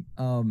movie.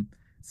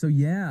 So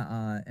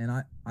yeah,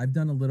 and I've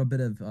done a little bit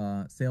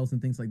of sales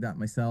and things like that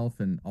myself,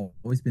 and I've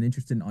always been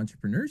interested in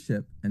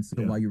entrepreneurship. And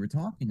so while you were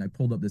talking, I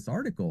pulled up this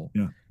article.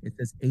 Yeah. It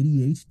says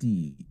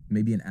ADHD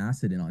may be an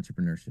asset in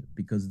entrepreneurship,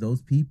 because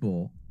those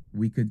people,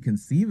 we could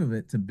conceive of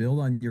it, to build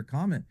on your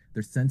comment,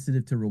 they're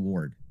sensitive to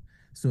reward.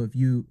 So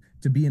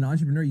to be an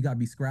entrepreneur, you got to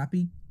be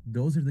scrappy.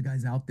 Those are the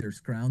guys out there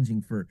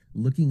scrounging for,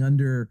 looking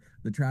under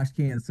the trash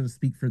can, so to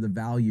speak, for the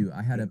value.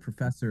 I had a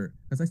professor,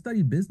 because I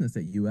studied business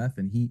at UF,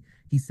 and he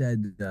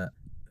said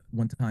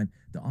one time,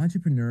 the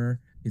entrepreneur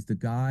is the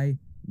guy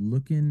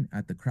looking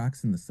at the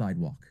cracks in the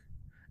sidewalk,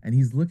 and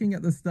he's looking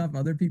at the stuff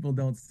other people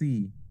don't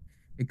see.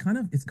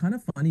 It's kind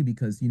of funny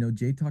because, you know,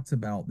 Jay talks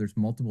about there's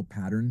multiple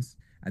patterns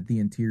at the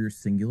anterior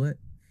cingulate,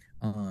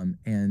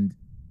 and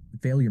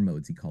failure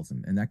modes, he calls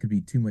them, and that could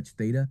be too much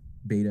theta,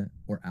 beta,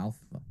 or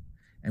alpha.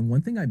 And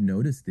one thing I've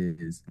noticed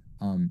is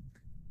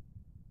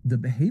the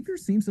behavior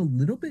seems a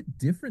little bit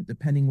different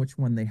depending which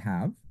one they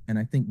have. And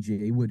I think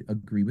Jay would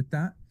agree with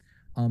that.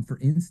 For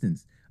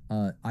instance,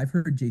 I've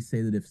heard Jay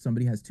say that if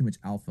somebody has too much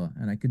alpha,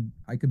 and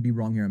I could be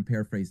wrong here, I'm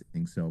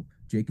paraphrasing, so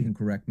Jay can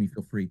correct me,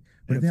 feel free.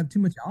 But if they have too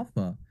much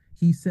alpha,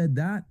 he said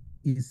that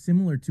is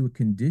similar to a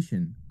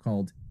condition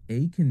called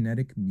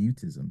akinetic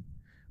mutism,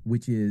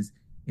 which is,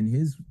 in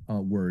his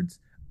words,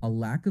 a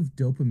lack of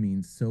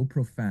dopamine so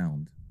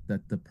profound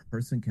that the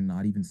person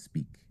cannot even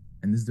speak.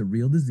 And this is a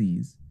real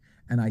disease.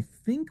 And I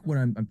think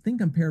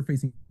I'm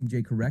paraphrasing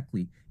Jay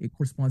correctly. It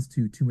corresponds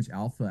to too much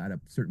alpha at a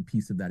certain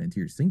piece of that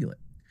anterior cingulate.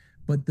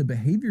 But the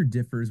behavior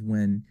differs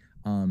when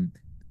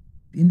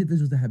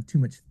individuals that have too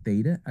much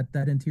theta at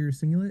that anterior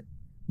cingulate,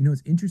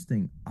 It's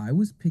interesting. I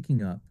was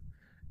picking up,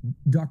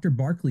 Dr.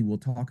 Barkley will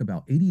talk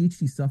about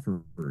ADHD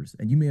sufferers,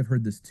 and you may have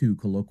heard this too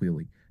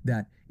colloquially,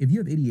 that if you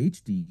have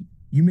ADHD,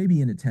 you may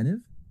be inattentive,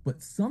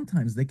 but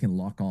sometimes they can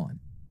lock on.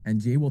 And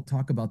Jay will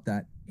talk about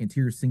that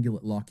anterior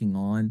cingulate locking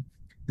on.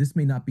 This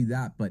may not be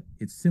that, but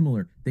it's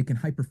similar. They can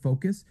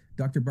hyperfocus.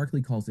 Dr.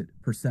 Barkley calls it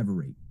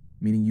perseverate,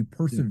 meaning you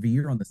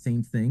persevere on the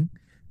same thing.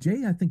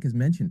 Jay, I think, has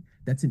mentioned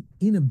that's an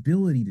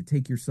inability to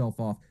take yourself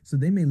off. So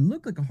they may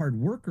look like a hard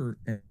worker,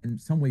 and in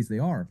some ways they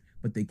are,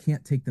 but they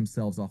can't take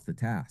themselves off the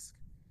task.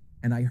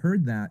 And I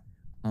heard that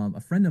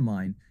a friend of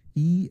mine,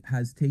 he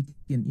has taken,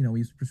 he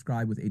was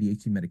prescribed with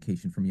ADHD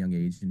medication from a young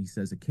age. And he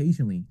says,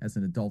 occasionally as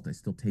an adult, I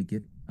still take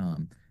it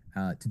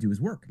to do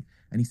his work.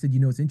 And he said,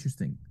 it's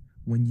interesting.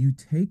 When you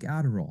take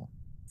Adderall,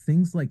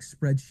 things like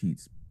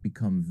spreadsheets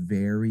become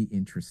very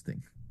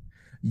interesting.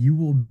 You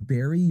will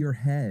bury your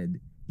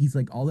head. He's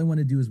like, all I want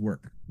to do is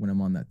work when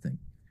I'm on that thing.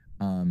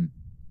 Andrew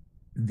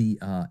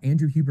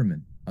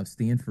Huberman of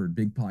Stanford,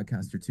 big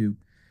podcaster too,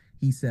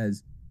 he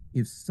says,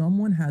 if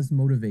someone has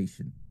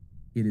motivation,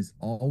 it is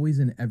always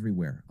and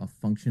everywhere a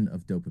function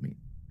of dopamine.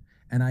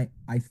 And I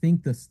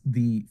think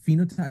the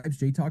phenotypes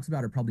Jay talks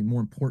about are probably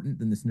more important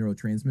than this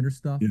neurotransmitter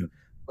stuff. Yeah.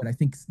 But I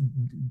think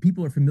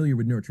people are familiar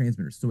with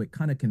neurotransmitters, so it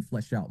kind of can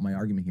flesh out my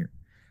argument here.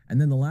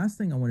 And then the last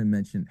thing I want to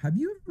mention, have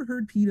you ever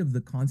heard, Pete, of the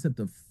concept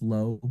of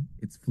flow?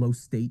 It's flow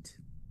state.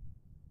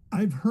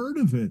 I've heard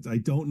of it. I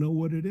don't know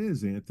what it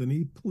is,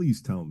 Anthony.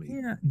 Please tell me.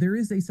 Yeah, there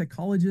is a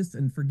psychologist,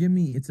 and forgive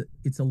me,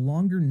 it's a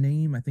longer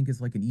name. I think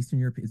it's like an Eastern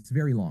European. It's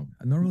very long.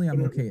 Normally,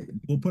 I'm okay.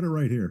 We'll put it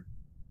right here.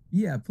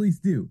 Yeah, please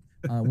do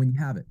when you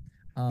have it.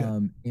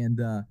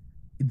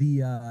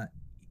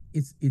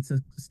 It's a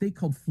state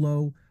called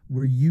flow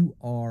where you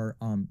are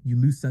you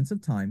lose sense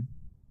of time.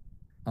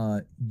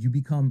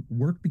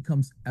 Work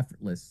becomes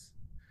effortless.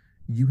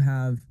 You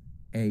have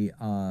a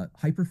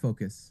hyper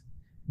focus.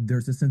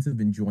 There's a sense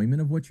of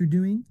enjoyment of what you're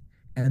doing,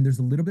 and there's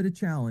a little bit of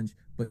challenge,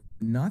 but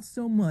not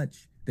so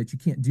much that you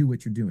can't do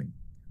what you're doing.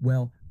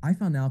 Well, I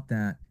found out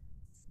that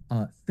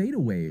theta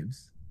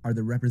waves are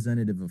the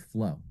representative of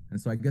flow. And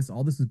so I guess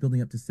all this is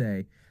building up to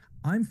say,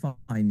 I'm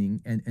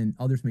finding, and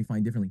others may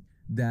find differently,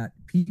 that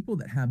people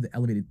that have the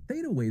elevated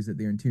theta waves at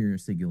their anterior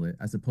cingulate,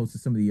 as opposed to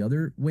some of the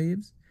other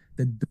waves,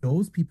 that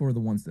those people are the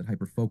ones that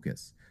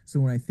hyperfocus.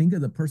 So when I think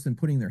of the person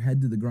putting their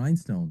head to the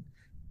grindstone,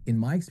 in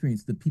my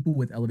experience, the people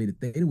with elevated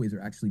theta waves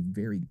are actually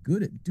very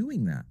good at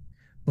doing that.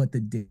 But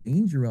the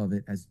danger of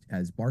it,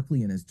 as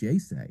Barkley and as Jay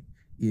say,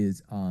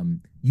 is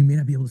you may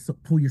not be able to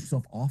pull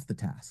yourself off the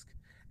task.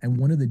 And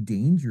one of the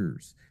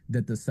dangers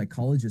that the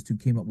psychologist who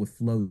came up with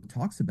flow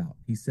talks about,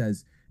 he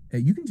says,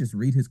 you can just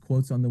read his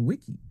quotes on the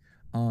wiki.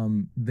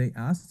 They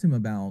asked him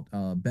about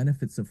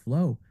benefits of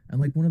flow. And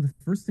like one of the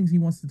first things he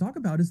wants to talk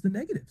about is the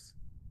negatives,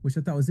 which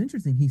I thought was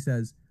interesting. He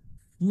says,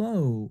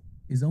 flow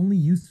is only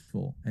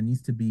useful and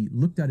needs to be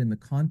looked at in the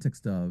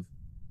context of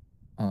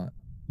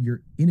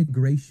your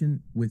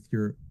integration with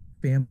your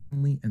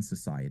family and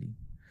society.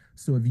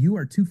 So if you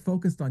are too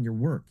focused on your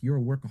work, you're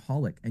a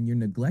workaholic, and you're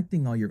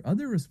neglecting all your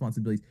other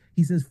responsibilities,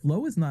 he says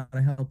flow is not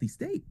a healthy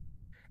state.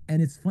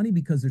 And it's funny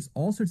because there's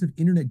all sorts of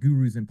internet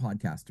gurus and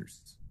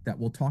podcasters that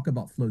will talk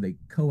about flow. They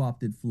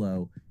co-opted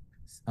flow.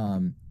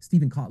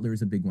 Stephen Kotler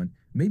is a big one.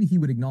 Maybe he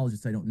would acknowledge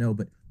this, I don't know,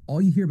 but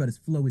all you hear about is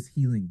flow is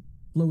healing.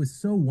 Flow is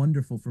so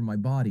wonderful for my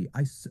body.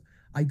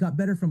 I got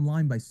better from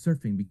Lyme by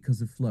surfing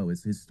because of flow,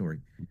 is his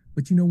story.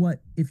 But you know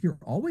what? If you're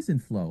always in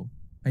flow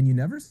and you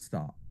never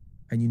stop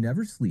and you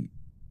never sleep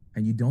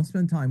and you don't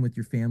spend time with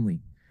your family,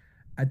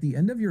 at the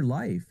end of your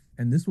life,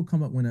 and this will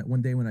come up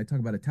one day when I talk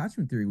about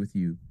attachment theory with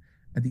you,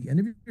 at the end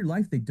of your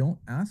life, they don't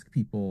ask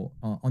people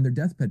on their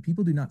deathbed,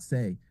 people do not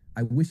say,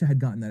 I wish I had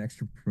gotten that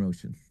extra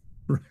promotion.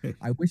 Right.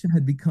 I wish I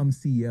had become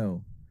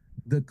CEO.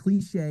 The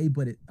cliche,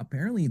 but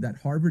apparently that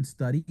Harvard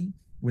study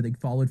where they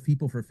followed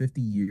people for 50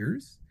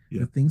 years,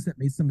 the things that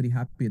made somebody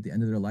happy at the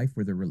end of their life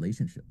were their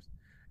relationships.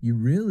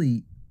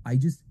 It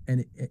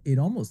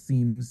almost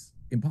seems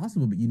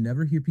impossible, but you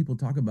never hear people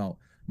talk about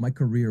my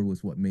career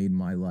was what made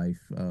my life,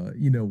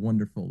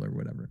 wonderful or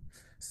whatever.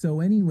 So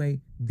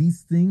anyway,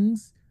 these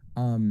things,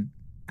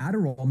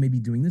 Adderall may be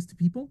doing this to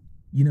people.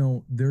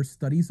 There's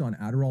studies on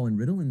Adderall and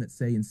Ritalin that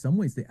say in some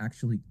ways they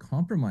actually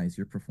compromise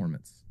your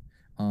performance.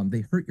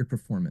 They hurt your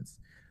performance.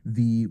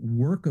 The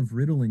work of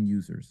Ritalin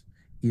users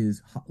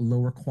is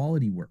lower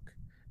quality work.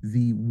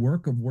 The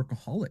work of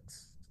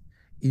workaholics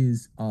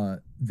is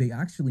they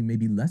actually may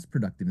be less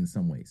productive in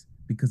some ways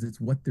because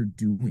it's what they're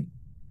doing,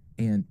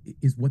 and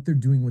is what they're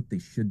doing what they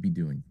should be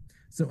doing.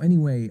 So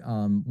anyway,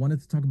 wanted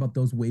to talk about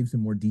those waves in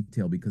more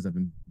detail because I've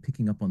been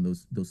picking up on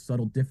those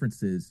subtle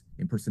differences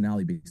in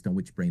personality based on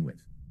which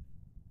brainwave.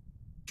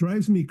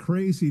 Drives me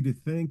crazy to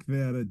think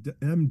that a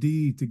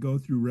MD to go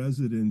through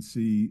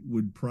residency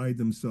would pride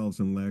themselves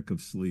on lack of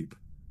sleep.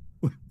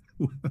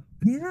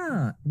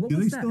 Yeah. Do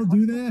they still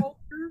do that?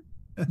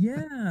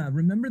 Yeah.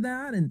 Remember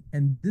that? And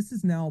this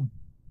is now,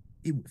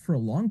 for a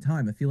long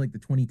time, I feel like the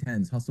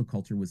 2010s hustle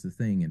culture was the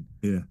thing.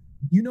 And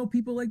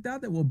people like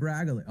that will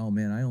brag like, oh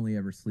man, I only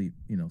ever sleep,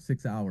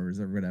 6 hours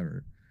or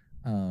whatever.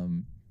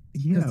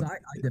 Yeah, Because I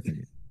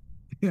definitely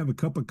have a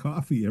cup of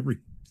coffee every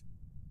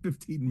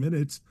 15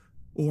 minutes,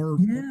 or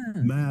do.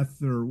 Yeah.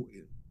 meth, or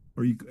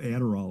you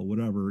Adderall,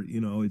 whatever.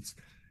 It's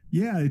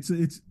yeah,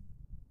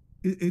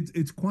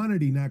 it's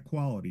quantity, not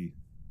quality,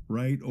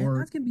 right? And Or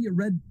that can be a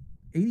red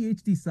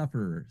ADHD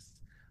sufferers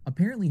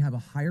apparently have a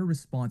higher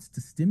response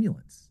to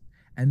stimulants.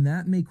 And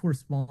that may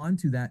correspond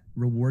to that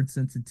reward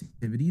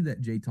sensitivity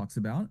that Jay talks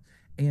about.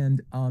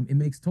 And it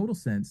makes total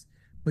sense.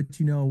 But,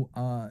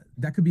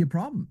 that could be a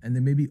problem. And they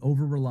may be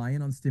over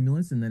reliant on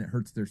stimulants and then it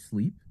hurts their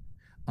sleep.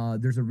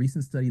 There's a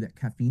recent study that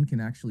caffeine can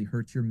actually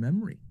hurt your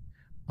memory,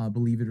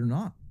 believe it or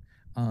not.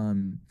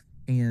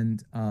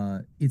 And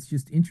it's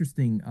just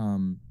interesting.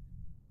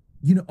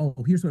 Here's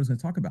what I was going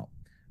to talk about.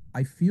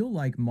 I feel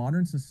like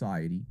modern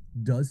society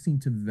does seem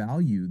to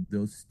value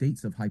those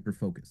states of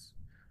hyperfocus.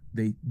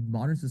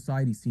 Modern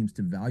society seems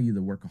to value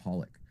the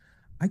workaholic.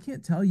 I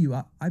can't tell you.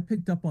 I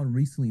picked up on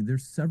recently.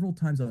 There's several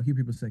times I'll hear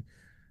people say,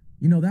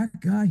 that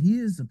guy, he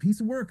is a piece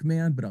of work,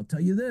 man. But I'll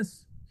tell you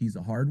this, he's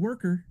a hard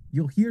worker.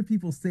 You'll hear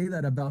people say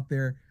that about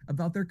their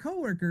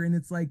coworker, and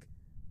it's like,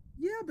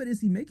 yeah, but is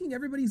he making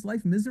everybody's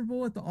life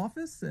miserable at the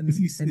office? And is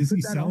he could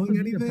that also selling be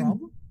a anything?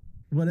 problem?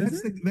 What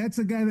is it? That's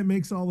the guy that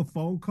makes all the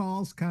phone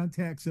calls,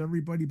 contacts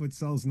everybody, but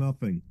sells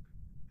nothing.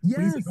 But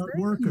he's a Yes, hard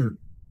thank worker.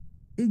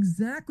 you.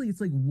 Exactly.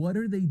 It's like, what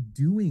are they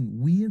doing?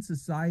 We in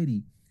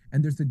society,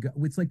 and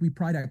it's like we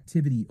pride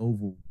activity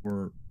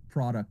over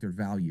product or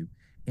value.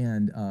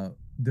 And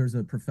there's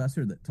a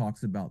professor that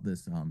talks about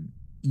this,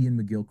 Ian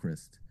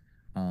McGilchrist,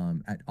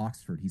 at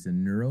Oxford. He's a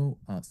neuro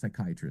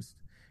psychiatrist,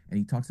 and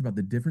he talks about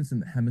the difference in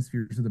the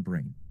hemispheres of the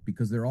brain,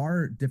 because there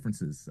are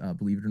differences,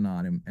 believe it or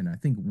not. And I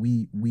think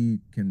we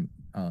can,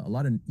 a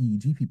lot of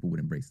EEG people would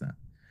embrace that.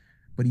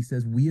 But he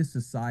says we as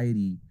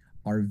society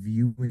are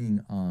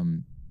viewing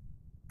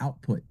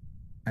output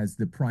as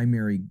the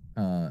primary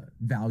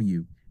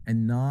value,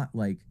 and not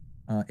like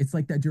it's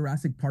like that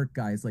Jurassic Park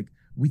guy. It's like,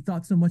 we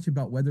thought so much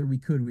about whether we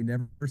could, we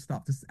never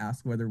stopped to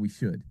ask whether we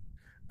should.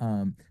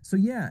 So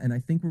yeah, and I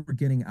think we're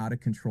getting out of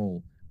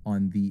control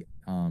on the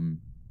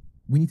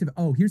we need to.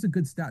 Oh, here's a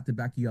good stat to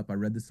back you up. I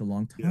read this a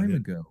long time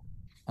ago.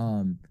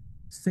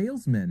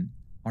 Salesmen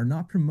are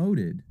not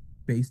promoted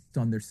based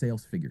on their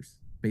sales figures,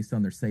 based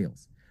on their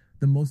sales.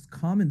 The most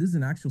common, this is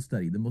an actual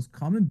study, the most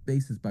common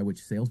basis by which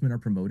salesmen are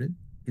promoted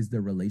is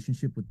their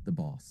relationship with the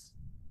boss.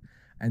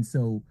 And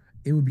so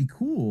it would be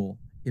cool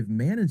if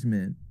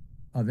management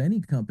of any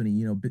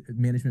company,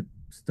 management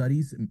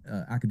studies,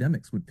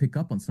 academics would pick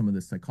up on some of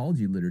the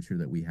psychology literature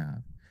that we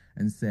have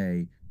and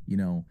say,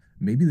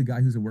 maybe the guy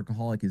who's a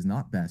workaholic is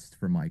not best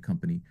for my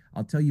company.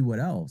 I'll tell you what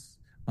else.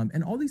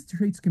 And all these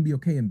traits can be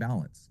okay in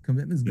balance.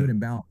 Commitment is good in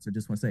balance, I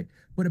just want to say.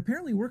 But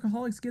apparently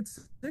workaholics get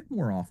sick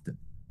more often.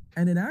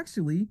 And it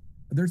actually,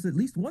 there's at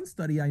least one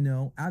study I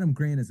know. Adam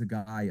Grant is a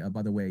guy,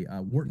 by the way,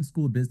 Wharton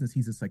School of Business.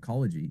 He's a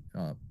psychology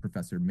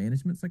professor,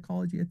 management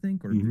psychology, I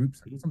think, or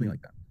groups, something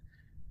like that.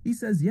 He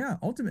says, yeah,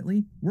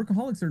 ultimately,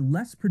 workaholics are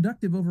less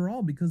productive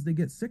overall because they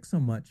get sick so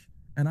much.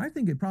 And I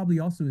think it probably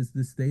also is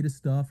this theta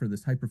stuff or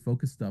this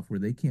hyper-focus stuff where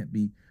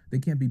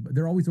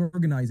they're always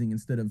organizing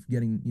instead of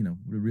getting,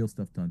 the real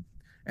stuff done.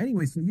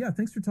 Anyway, so yeah,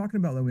 thanks for talking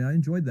about that. I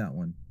enjoyed that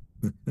one.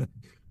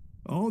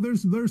 Oh,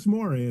 there's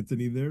more,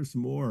 Anthony. There's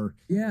more.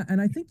 Yeah, and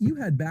I think you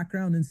had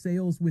background in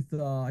sales with,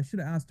 I should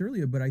have asked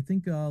earlier, but I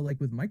think like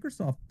with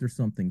Microsoft or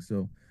something.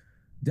 So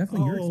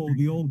definitely your experience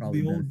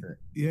the old,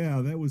 yeah,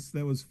 that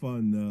was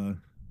fun.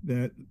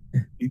 That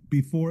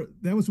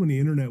was when the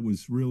internet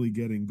was really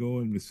getting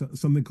going, with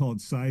something called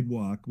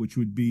Sidewalk, which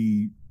would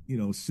be,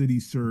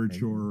 City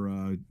Search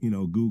or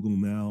Google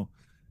now.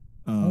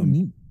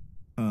 Neat.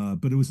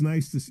 But it was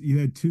nice to see you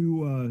had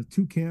two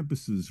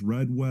campuses,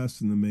 Red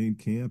West and the main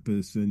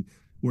campus, and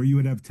where you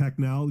would have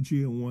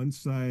technology on one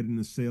side and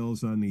the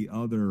sales on the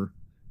other.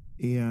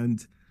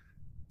 And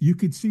you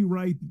could see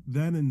right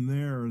then and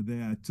there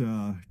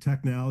that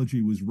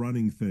technology was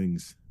running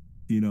things.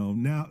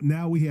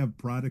 Now we have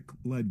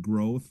product-led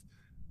growth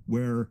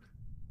where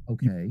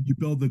you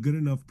build a good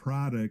enough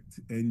product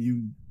and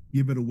you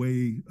give it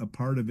away, a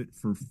part of it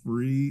for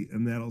free,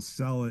 and that'll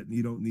sell it, and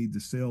you don't need the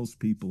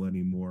salespeople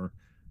anymore.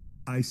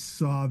 I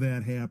saw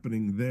that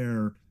happening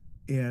there.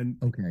 And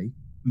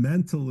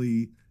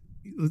mentally,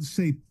 let's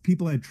say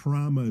people had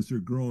trauma as they're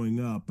growing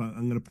up.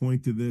 I'm going to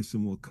point to this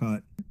and we'll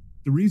cut.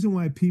 The reason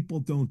why people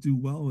don't do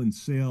well in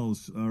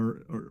sales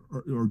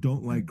or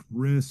don't like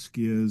risk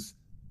is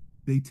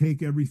they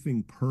take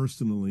everything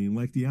personally. And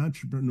like the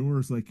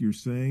entrepreneurs, like you're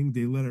saying,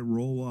 they let it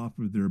roll off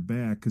of their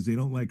back because they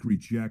don't like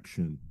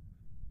rejection.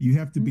 You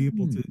have to be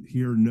able to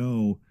hear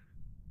no,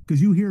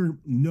 because you hear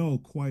no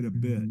quite a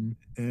bit,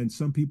 and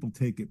some people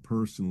take it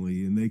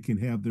personally, and they can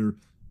have their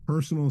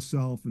personal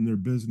self and their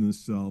business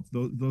self.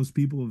 Those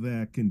people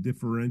that can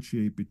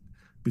differentiate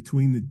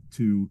between the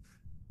two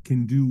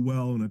can do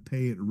well in a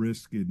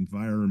pay-at-risk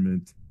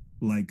environment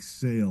like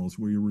sales,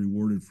 where you're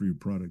rewarded for your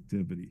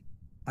productivity.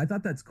 I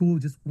thought that's cool.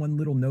 Just one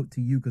little note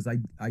to you, because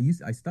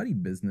I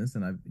studied business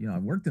and I've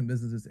worked in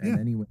businesses. And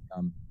anyway,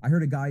 I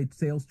heard a guy,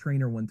 sales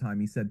trainer, one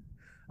time. He said,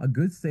 a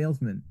good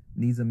salesman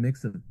needs a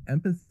mix of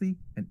empathy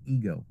and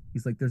ego.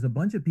 He's like, there's a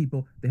bunch of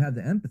people, they have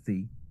the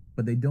empathy,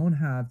 but they don't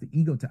have the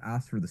ego to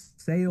ask for the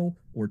sale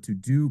or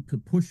to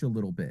push a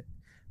little bit.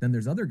 Then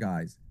there's other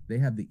guys, they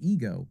have the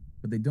ego,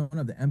 but they don't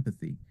have the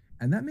empathy.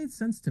 And that made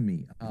sense to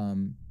me.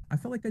 I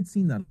felt like I'd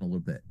seen that a little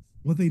bit.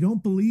 Well, they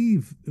don't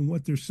believe in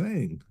what they're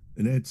saying,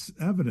 and it's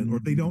evident, or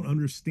they don't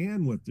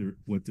understand what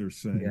they're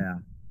saying. Yeah.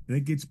 And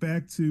it gets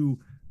back to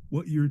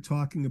what you're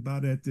talking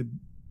about at the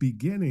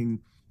beginning.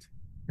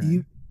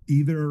 Okay.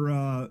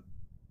 Either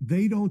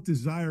they don't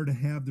desire to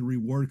have the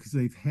reward because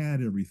they've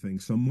had everything,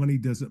 so money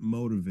doesn't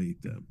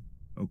motivate them.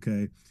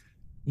 Okay,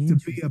 to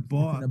be a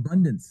boss, an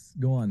abundance.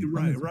 Go on.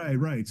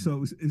 Right.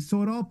 So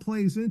it all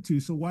plays into.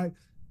 So why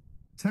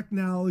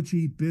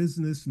technology,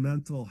 business,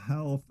 mental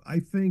health? I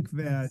think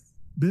that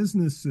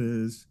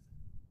businesses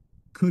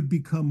could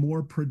become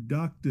more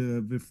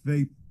productive if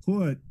they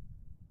put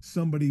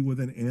somebody with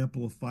an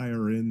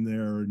amplifier in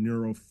their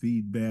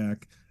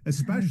neurofeedback,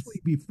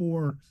 especially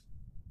before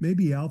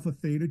maybe alpha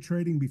theta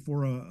trading,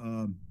 before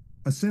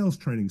a sales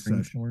training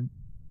session.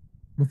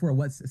 Before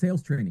what?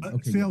 Sales training.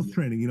 Okay. Sales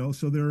training,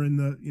 so they're in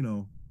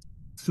the,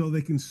 so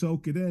they can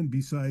soak it in,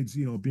 besides,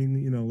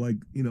 being,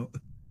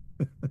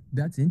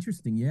 That's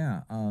interesting.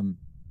 Yeah.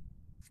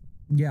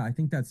 Yeah, I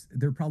think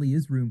there probably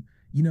is room.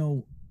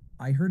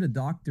 I heard a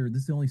doctor,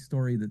 this is the only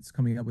story that's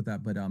coming up with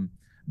that, but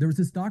there was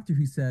this doctor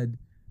who said,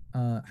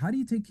 how do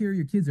you take care of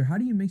your kids, or how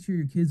do you make sure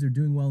your kids are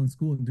doing well in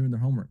school and doing their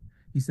homework?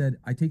 He said,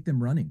 I take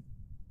them running.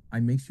 I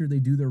make sure they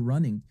do their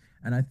running.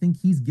 And I think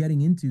he's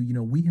getting into,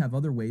 we have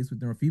other ways with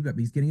neurofeedback, but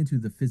he's getting into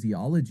the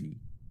physiology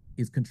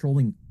is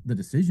controlling the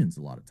decisions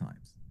a lot of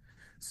times.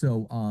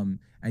 So,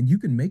 and you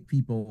can make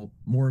people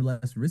more or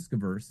less risk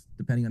averse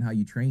depending on how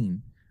you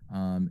train.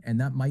 And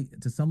that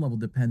might, to some level,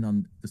 depend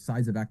on the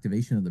size of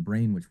activation of the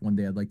brain, which one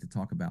day I'd like to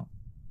talk about.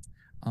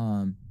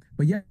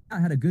 But yeah, I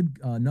had a good,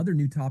 another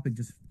new topic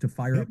just to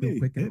fire up real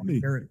quick, and I'll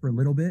share it for a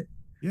little bit.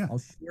 Yeah. I'll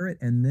share it,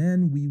 and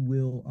then we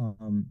will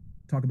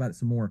talk about it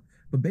some more.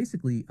 But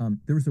basically,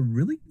 there was a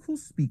really cool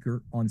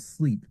speaker on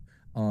sleep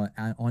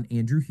on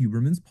Andrew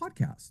Huberman's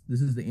podcast.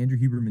 This is the Andrew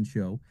Huberman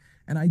Show.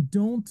 And I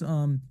don't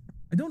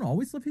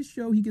always love his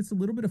show. He gets a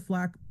little bit of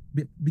flack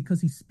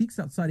because he speaks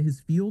outside of his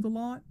field a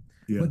lot.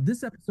 Yeah. But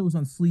this episode was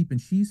on sleep, and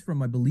she's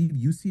from, I believe,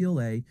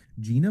 UCLA,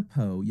 Gina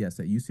Poe, yes,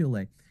 at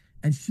UCLA.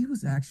 And she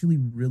was actually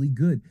really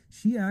good.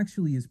 She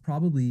actually is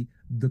probably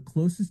the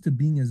closest to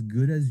being as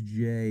good as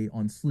Jay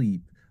on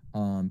sleep,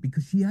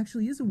 because she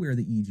actually is aware of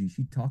the EEG.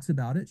 She talks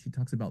about it. She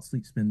talks about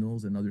sleep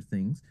spindles and other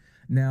things.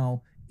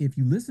 Now, if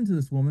you listen to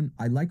this woman,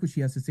 I like what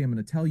she has to say. I'm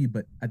going to tell you.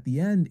 But at the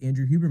end,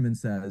 Andrew Huberman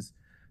says,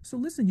 so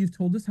listen, you've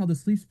told us how the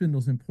sleep spindle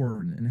is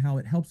important and how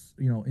it helps,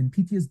 in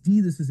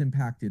PTSD, this is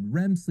impacted,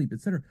 REM sleep,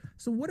 etc.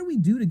 So what do we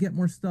do to get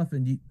more stuff?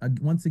 And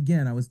once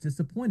again, I was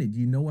disappointed. Do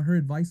you know what her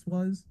advice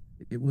was?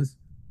 It was,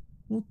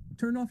 well,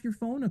 turn off your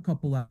phone a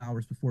couple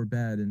hours before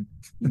bed and,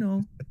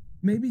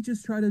 maybe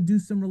just try to do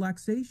some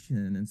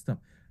relaxation and stuff.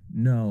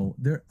 No,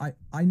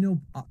 I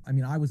know,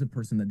 I was a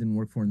person that didn't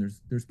work for, and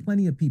there's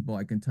plenty of people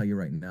I can tell you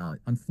right now,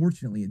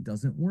 unfortunately, it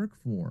doesn't work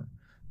for.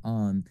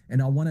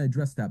 And I want to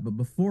address that. But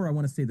before, I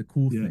want to say the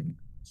cool thing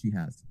she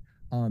has.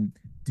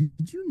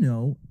 Did you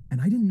know, and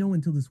I didn't know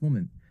until this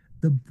woman,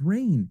 the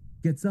brain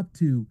gets up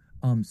to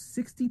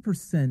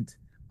 60%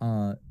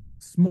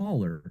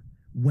 smaller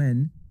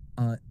when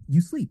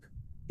you sleep.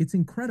 It's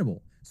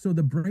incredible. So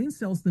the brain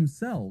cells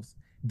themselves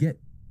get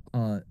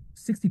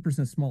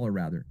 60% smaller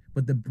rather,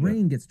 but the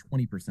brain gets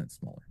 20%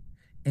 smaller.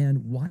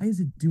 And why is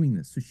it doing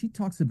this? So she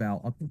talks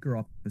about, I'll click her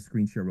off the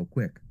screen share real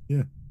quick.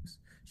 Yeah.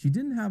 She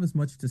didn't have as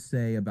much to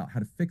say about how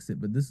to fix it,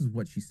 but this is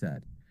what she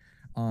said.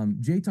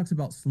 Jay talks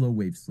about slow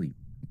wave sleep.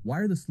 Why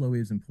are the slow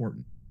waves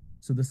important?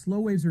 So the slow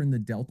waves are in the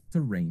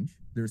delta range.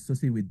 They're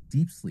associated with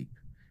deep sleep.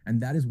 And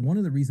that is one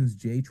of the reasons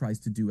Jay tries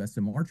to do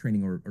SMR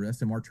training, or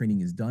SMR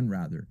training is done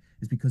rather,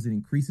 is because it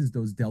increases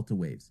those delta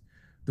waves.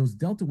 Those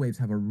delta waves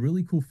have a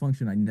really cool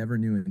function I never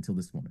knew until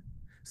this moment.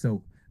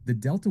 So the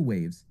delta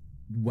waves,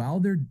 while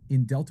they're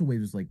in delta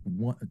waves, like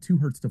 2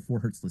 hertz to 4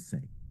 hertz, let's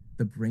say,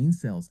 the brain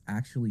cells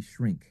actually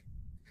shrink.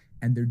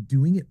 And they're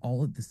doing it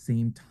all at the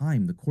same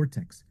time, the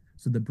cortex.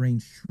 So the brain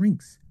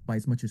shrinks by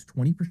as much as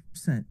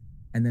 20%,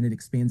 and then it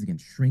expands again,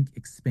 shrink,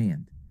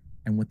 expand.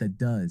 And what that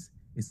does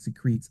is it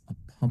creates a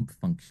pump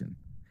function.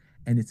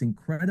 And it's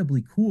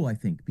incredibly cool, I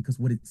think, because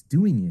what it's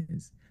doing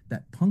is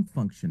that pump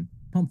function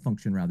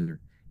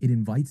rather, it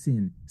invites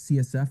in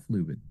CSF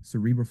fluid,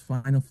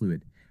 cerebrospinal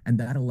fluid, and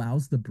that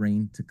allows the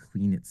brain to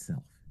clean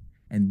itself.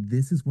 And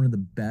this is one of the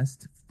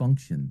best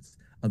functions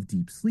of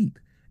deep sleep.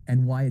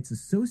 And why it's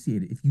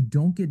associated, if you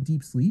don't get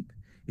deep sleep,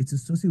 it's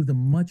associated with a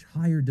much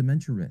higher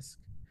dementia risk.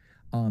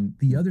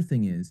 The other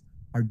thing is,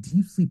 our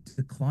deep sleep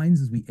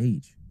declines as we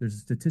age. There's a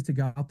statistic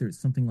out there,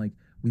 it's something like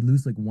we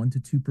lose like 1 to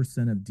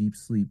 2% of deep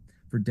sleep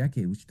for a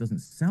decade, which doesn't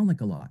sound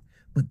like a lot.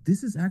 But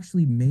this is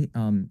actually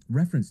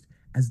referenced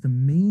as the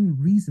main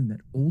reason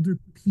that older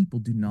people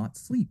do not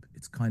sleep.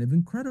 It's kind of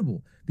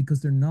incredible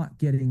because they're not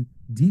getting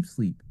deep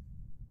sleep.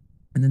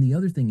 And then the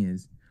other thing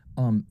is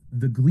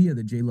the glia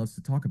that Jay loves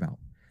to talk about.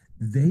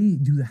 they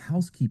do the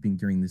housekeeping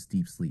during this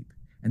deep sleep.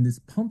 And this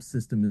pump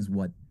system is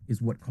what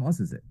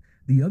causes it.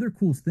 The other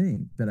cool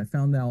thing that I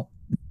found out,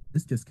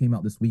 this just came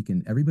out this week,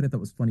 and everybody thought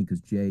was funny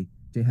because Jay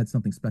had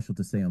something special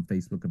to say on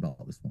Facebook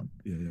about this one.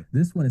 Yeah.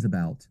 This one is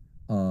about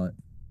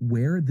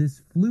where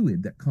this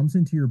fluid that comes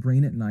into your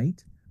brain at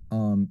night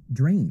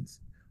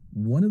drains.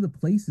 One of the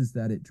places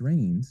that it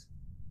drains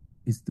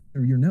is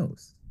through your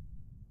nose.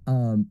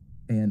 And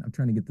I'm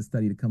trying to get the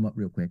study to come up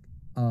real quick.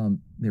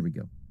 There we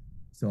go.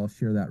 So I'll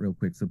share that real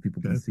quick so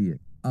people can see it.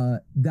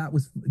 That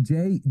was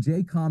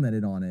Jay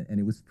commented on it, and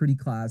it was pretty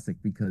classic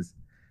because,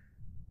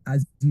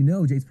 as you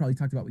know, Jay's probably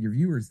talked about with your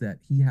viewers that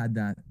he had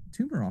that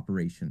tumor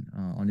operation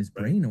on his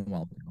brain a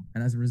while ago.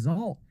 And as a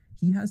result,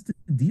 he has to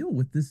deal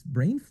with this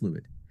brain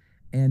fluid.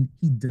 And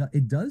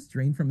it does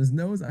drain from his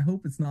nose. I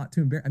hope it's not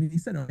too embarrassing. I mean, he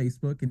said it on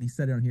Facebook and he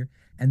said it on here.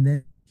 And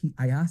then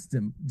I asked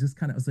him, just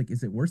kind of, I was like,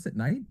 is it worse at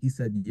night? He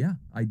said, yeah,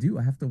 I do.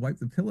 I have to wipe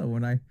the pillow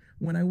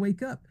when I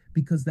wake up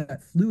because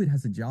that fluid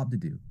has a job to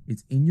do.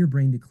 It's in your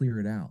brain to clear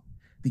it out.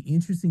 The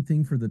interesting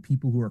thing for the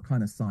people who are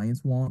kind of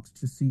science wonks,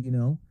 just so you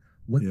know,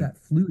 that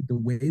fluid, the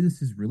way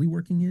this is really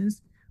working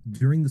is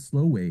during the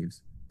slow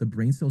waves, the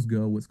brain cells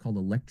go what's called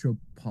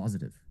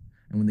electropositive.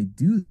 And when they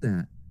do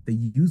that, they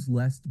use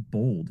less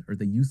blood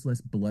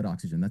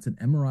oxygen. That's an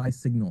MRI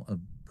signal of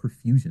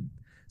perfusion.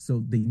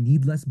 So they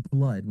need less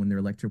blood when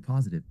they're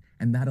electropositive.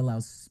 And that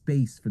allows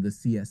space for the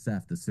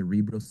CSF, the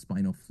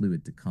cerebrospinal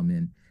fluid, to come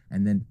in.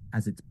 And then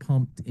as it's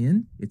pumped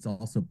in, it's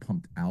also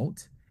pumped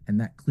out. And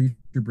that clears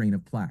your brain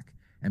of plaque.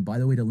 And by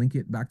the way, to link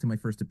it back to my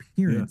first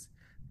appearance,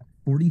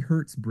 40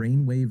 hertz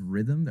brainwave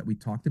rhythm that we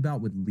talked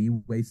about with Li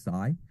Wei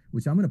Sai,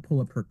 which I'm going to pull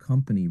up her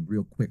company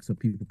real quick so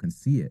people can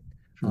see it.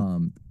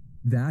 Sure.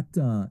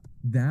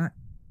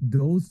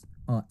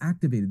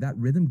 Activated that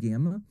rhythm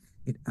gamma.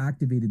 It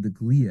activated the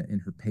glia in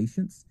her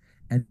patients,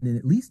 and then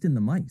at least in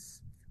the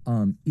mice,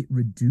 it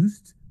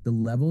reduced the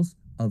levels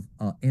of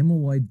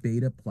amyloid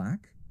beta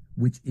plaque,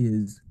 which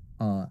is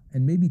and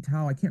maybe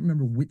tau. I can't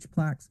remember which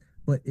plaques,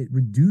 but it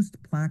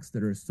reduced plaques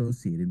that are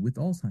associated with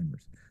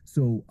Alzheimer's.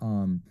 So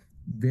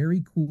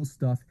very cool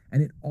stuff,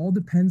 and it all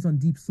depends on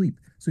deep sleep.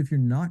 So if you're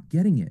not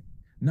getting it,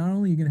 not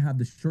only are you going to have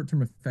the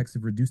short-term effects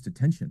of reduced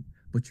attention,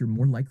 but you're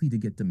more likely to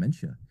get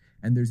dementia.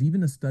 And there's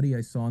even a study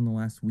I saw in the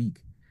last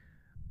week.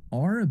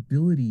 Our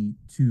ability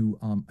to,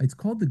 it's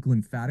called the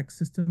glymphatic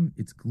system.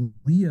 It's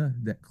glia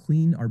that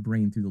clean our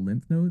brain through the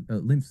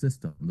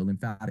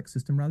lymphatic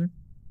system rather.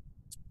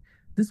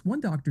 This one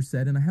doctor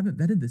said, and I haven't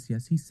vetted this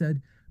yet, he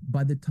said,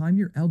 by the time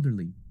you're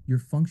elderly, your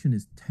function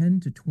is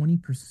 10 to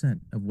 20%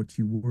 of what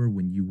you were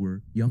when you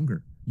were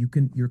younger.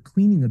 Your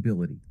cleaning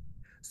ability.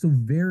 So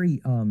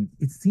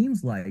it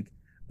seems like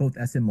both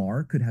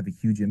SMR could have a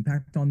huge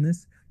impact on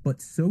this,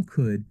 but so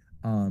could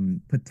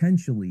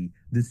potentially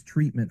this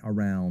treatment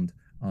around,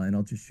 and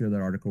I'll just share that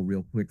article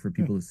real quick for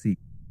people to see.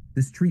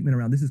 This treatment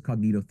around, this is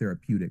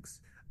cognitotherapeutics.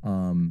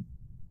 And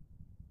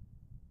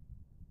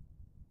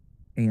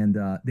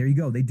there you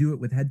go. They do it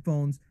with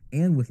headphones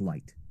and with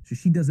light. So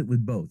she does it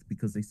with both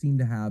because they seem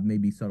to have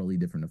maybe subtly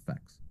different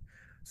effects.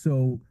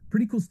 So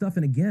pretty cool stuff.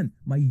 And again,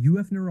 my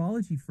UF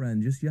neurology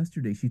friend just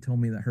yesterday, she told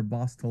me that her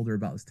boss told her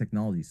about this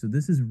technology. So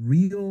this is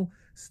real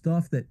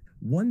stuff that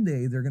one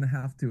day they're going to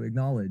have to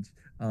acknowledge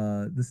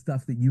the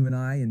stuff that you and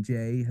I and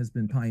Jay has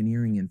been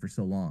pioneering in for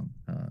so long.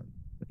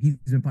 He's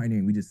been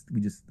pioneering. We just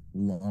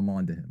I'm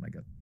on to him, I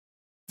guess.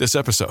 This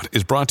episode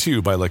is brought to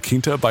you by La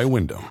Quinta by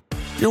Wyndham.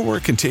 Your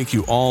work can take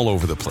you all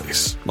over the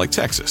place, like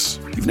Texas.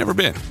 You've never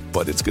been,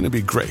 but it's going to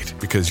be great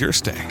because you're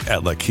staying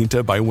at La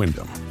Quinta by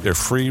Wyndham. Their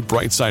free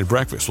Bright Side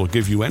breakfast will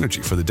give you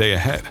energy for the day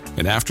ahead.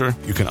 And after,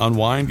 you can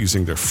unwind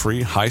using their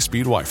free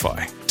high-speed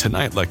Wi-Fi.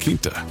 Tonight, La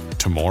Quinta.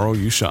 Tomorrow,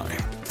 you shine.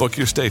 Book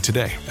your stay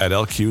today at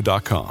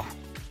LQ.com.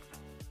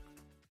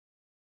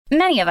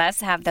 Many of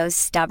us have those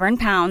stubborn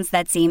pounds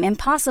that seem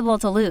impossible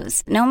to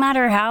lose, no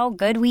matter how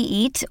good we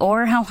eat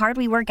or how hard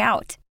we work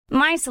out.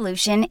 My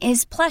solution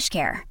is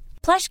PlushCare.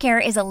 PlushCare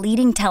is a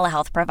leading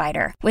telehealth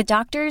provider with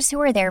doctors who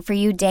are there for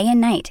you day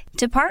and night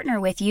to partner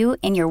with you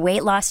in your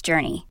weight loss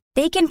journey.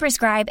 They can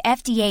prescribe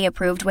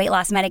FDA-approved weight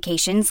loss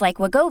medications like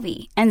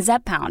Wegovy and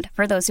Zepbound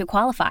for those who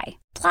qualify.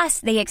 Plus,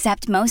 they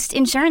accept most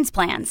insurance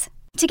plans.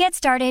 To get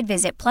started,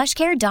 visit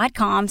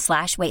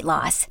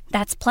plushcare.com/weightloss.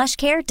 That's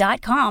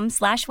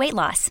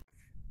plushcare.com/weightloss.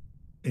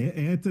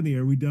 Anthony,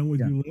 are we done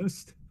with your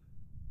list?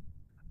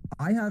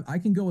 I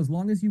can go as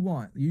long as you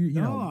want. You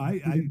know,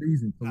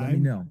 reason, so let me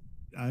know.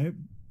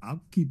 I'll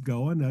keep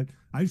going.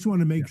 I just want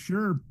to make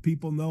sure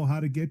people know how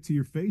to get to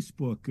your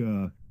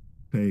Facebook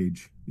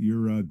page,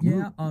 your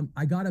group. Yeah,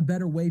 I got a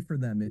better way for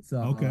them. It's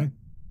okay.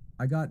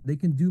 They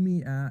can do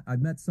me at,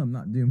 I've met some,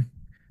 not do me.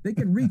 They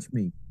can reach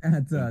me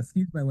at,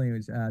 excuse my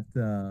language, at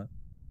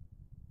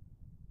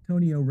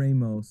Antonio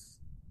Ramos.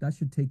 That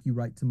should take you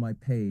right to my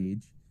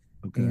page.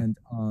 Okay. And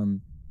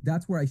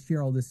that's where I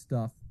share all this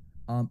stuff.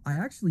 I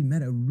actually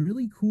met a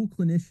really cool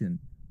clinician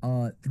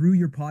through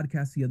your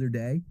podcast the other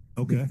day.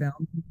 Okay. They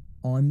found me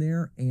on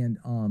there, and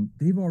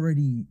they've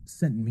already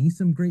sent me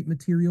some great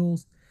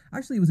materials.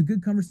 Actually, it was a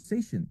good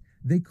conversation.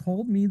 They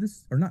called me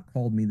this, or not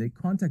called me, they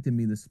contacted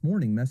me this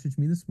morning, messaged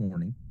me this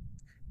morning,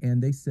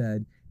 and they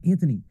said,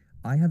 Anthony,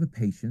 I have a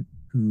patient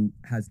who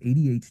has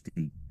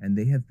ADHD, and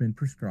they have been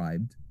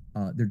prescribed,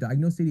 they're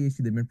diagnosed ADHD,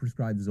 they've been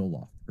prescribed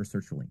Zoloft or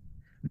sertraline.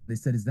 They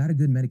said, is that a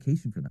good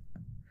medication for them?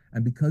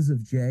 And because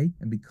of Jay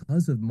and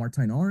because of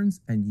Martine Arns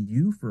and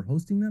you for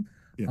hosting them,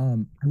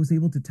 I was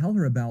able to tell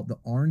her about the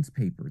Arns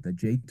paper that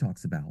Jay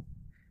talks about.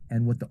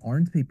 And what the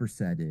Arns paper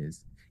said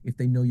is, if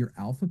they know your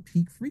alpha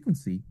peak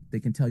frequency, they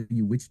can tell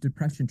you which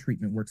depression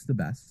treatment works the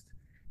best.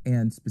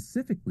 And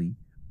specifically,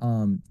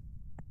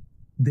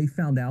 they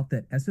found out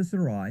that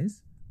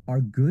SSRIs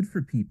are good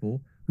for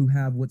people who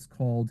have what's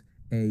called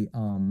a,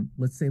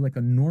 let's say like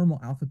a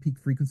normal alpha peak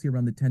frequency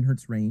around the 10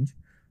 hertz range,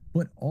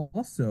 but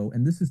also,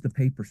 and this is the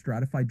paper,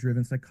 Stratified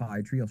Driven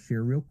Psychiatry, I'll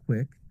share real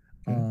quick,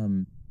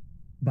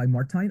 by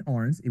Martine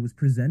Arns. It was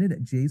presented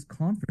at Jay's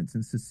conference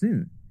in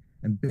Sassoon.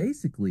 And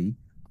basically,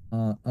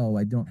 I'm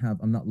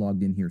not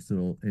logged in here,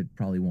 so it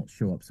probably won't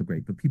show up so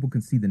great, but people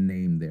can see the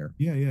name there.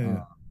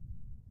 Yeah.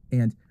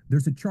 And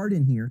there's a chart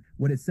in here.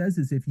 What it says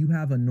is if you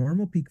have a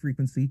normal peak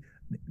frequency,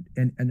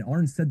 and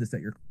Arns said this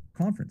at your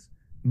conference,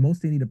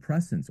 most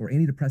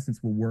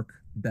antidepressants will work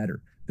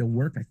better. They'll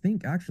work, I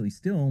think, actually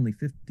still only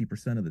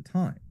 50% of the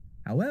time.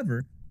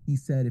 However, he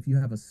said if you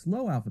have a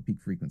slow alpha peak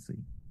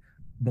frequency,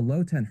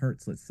 below 10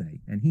 hertz, let's say,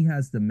 and he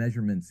has the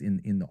measurements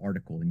in the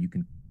article, and you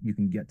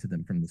can get to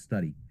them from the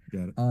study.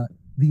 Got it.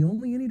 The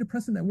only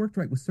antidepressant that worked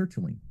right was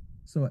sertraline.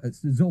 So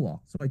it's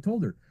Zoloft. So I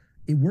told her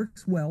it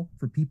works well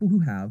for people who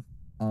have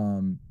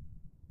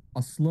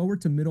a slower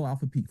to middle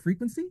alpha peak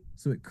frequency.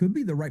 So it could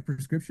be the right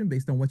prescription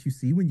based on what you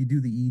see when you do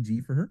the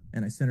EEG for her.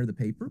 And I sent her the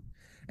paper.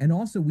 And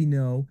also we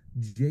know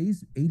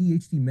Jay's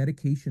ADHD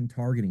medication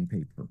targeting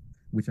paper,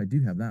 which I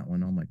do have that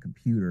one on my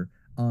computer.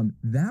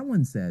 That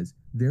one says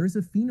there's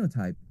a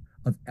phenotype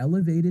of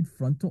elevated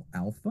frontal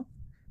alpha.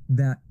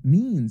 That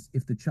means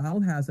if the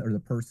child has, or the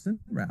person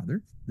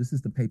rather, this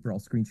is the paper, I'll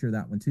screen share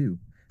that one too,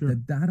 sure,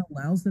 that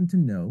allows them to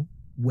know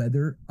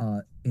whether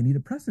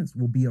antidepressants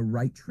will be a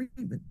right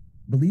treatment.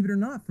 Believe it or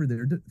not, for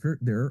their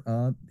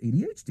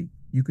ADHD,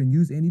 you can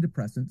use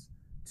antidepressants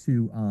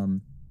to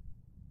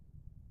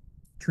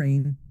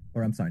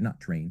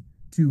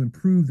to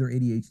improve their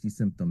ADHD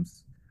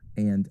symptoms.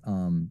 And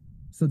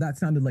so that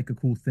sounded like a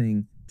cool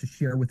thing to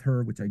share with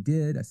her, which I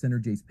did. I sent her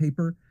Jay's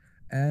paper,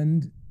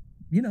 and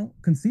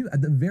conceive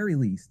at the very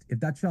least, if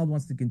that child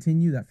wants to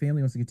continue, that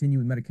family wants to continue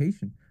with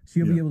medication,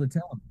 she'll be able to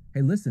tell them,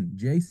 hey, listen,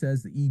 Jay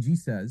says, the EEG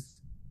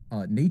says,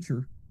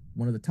 Nature,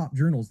 one of the top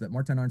journals that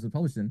Martine Arns was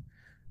published in,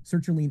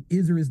 sertraline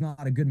is or is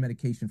not a good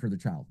medication for the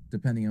child,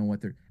 depending on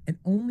what they're, and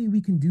only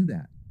we can do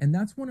that. And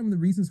that's one of the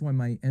reasons why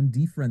my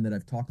MD friend that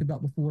I've talked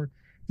about before,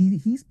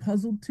 he's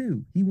puzzled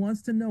too. He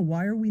wants to know,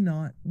 why are we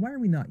not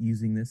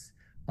using this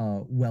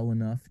well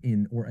enough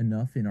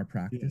enough in our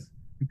practice?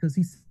 Because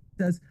he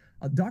says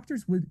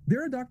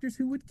there are doctors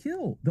who would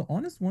kill, the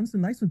honest ones, the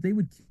nice ones, they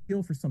would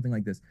kill for something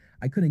like this.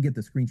 I couldn't get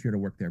the screen share to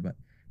work there, but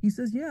he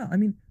says, yeah, I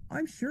mean,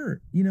 I'm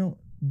sure,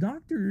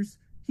 doctors,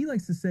 he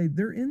likes to say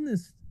they're in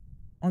this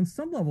on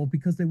some level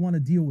because they want to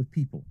deal with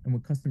people and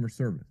with customer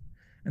service.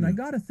 And I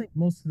got to think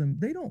most of them,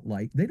 they don't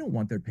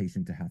want their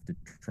patient to have to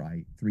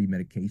try 3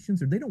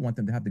 medications, or they don't want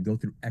them to have to go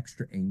through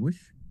extra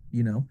anguish,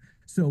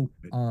 So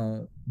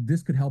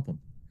this could help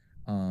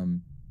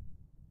them.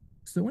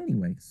 So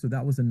anyway, so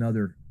that was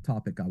another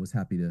topic I was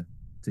happy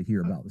to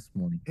hear about this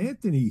morning.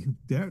 Anthony,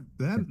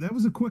 that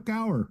was a quick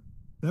hour.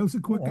 That was a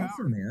quick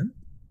hour, man.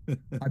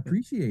 I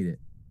appreciate it.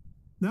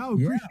 No,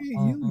 appreciate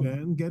you,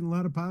 man. Getting a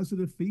lot of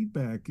positive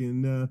feedback,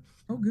 and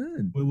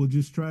good. We'll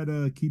just try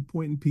to keep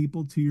pointing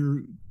people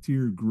to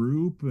your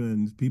group,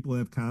 and people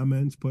have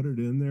comments, put it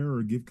in there,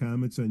 or give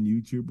comments on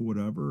YouTube or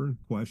whatever,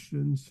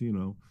 questions.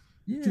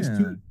 Just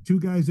two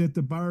guys at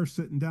the bar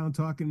sitting down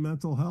talking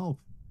mental health,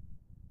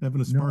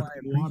 having a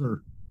sparkling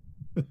water.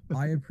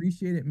 I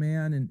appreciate it,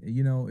 man. And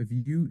if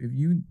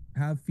you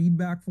have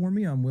feedback for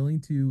me, I'm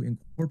willing to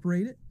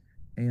incorporate it.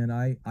 And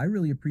I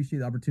really appreciate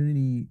the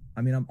opportunity.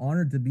 I mean, I'm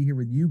honored to be here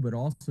with you, but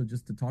also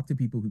just to talk to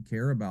people who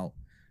care about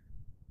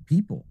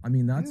people. I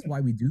mean, that's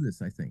why we do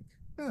this, I think.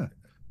 Yeah.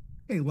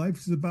 Hey, life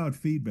is about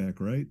feedback,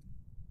 right?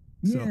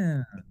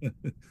 Yeah. So,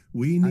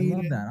 we need I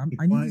love that.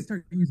 I need to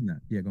start using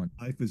that. Yeah, go on.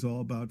 Life is all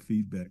about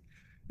feedback.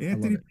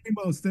 Anthony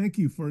Ramos, thank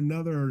you for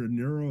another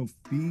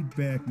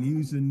neurofeedback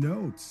news and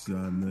notes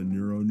on the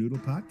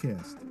NeuroNoodle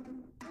podcast.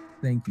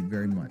 Thank you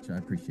very much. I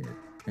appreciate it.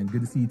 And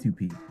good to see you too,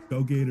 Pete.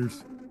 Go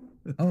Gators.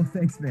 Oh,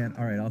 thanks, man.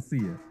 All right, I'll see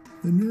you.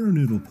 The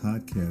NeuroNoodle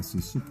podcast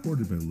is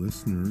supported by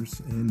listeners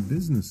and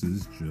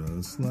businesses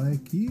just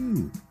like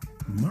you.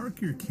 Mark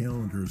your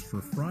calendars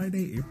for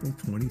Friday, April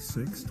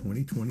 26,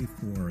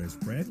 2024, as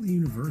Bradley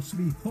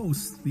University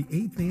hosts the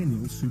 8th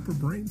Annual Super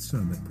Brain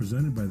Summit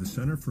presented by the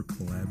Center for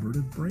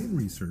Collaborative Brain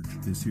Research.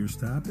 This year's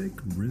topic,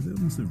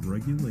 Rhythms of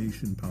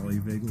Regulation,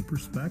 Polyvagal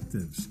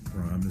Perspectives,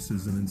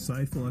 promises an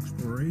insightful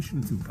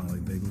exploration through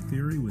polyvagal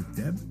theory with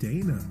Deb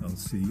Dana,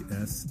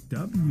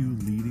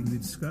 LCSW, leading the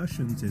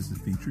discussions as the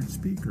featured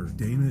speaker.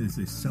 Dana is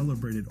a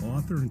celebrated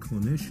author and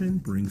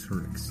clinician, brings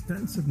her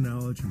extensive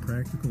knowledge and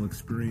practical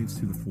experience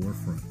to the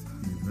forefront.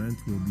 The event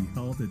will be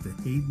held at the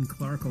Hayden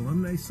Clark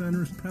Alumni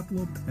Center's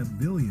Peplo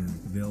Pavilion,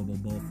 available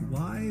both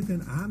live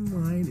and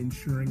online,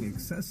 ensuring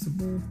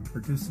accessible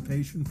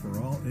participation for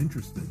all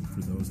interested.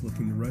 For those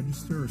looking to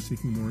register or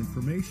seeking more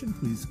information,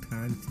 please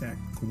contact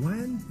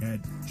Gwen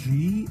at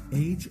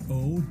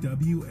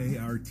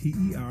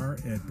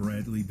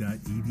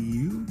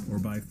GHOWARTER@bradley.edu or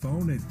by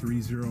phone at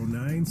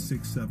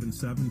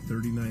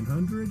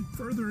 309-677-3900.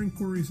 Further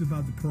inquiries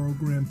about the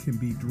program can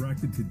be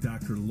directed to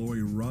Dr.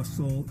 Lori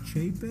Russell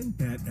Chapin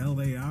at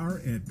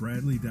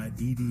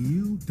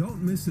LAR@bradley.edu.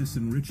 Don't miss this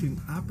enriching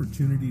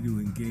opportunity to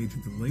engage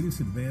with the latest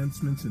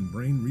advancements in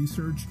brain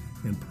research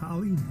and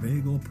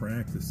polyvagal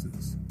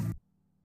practices.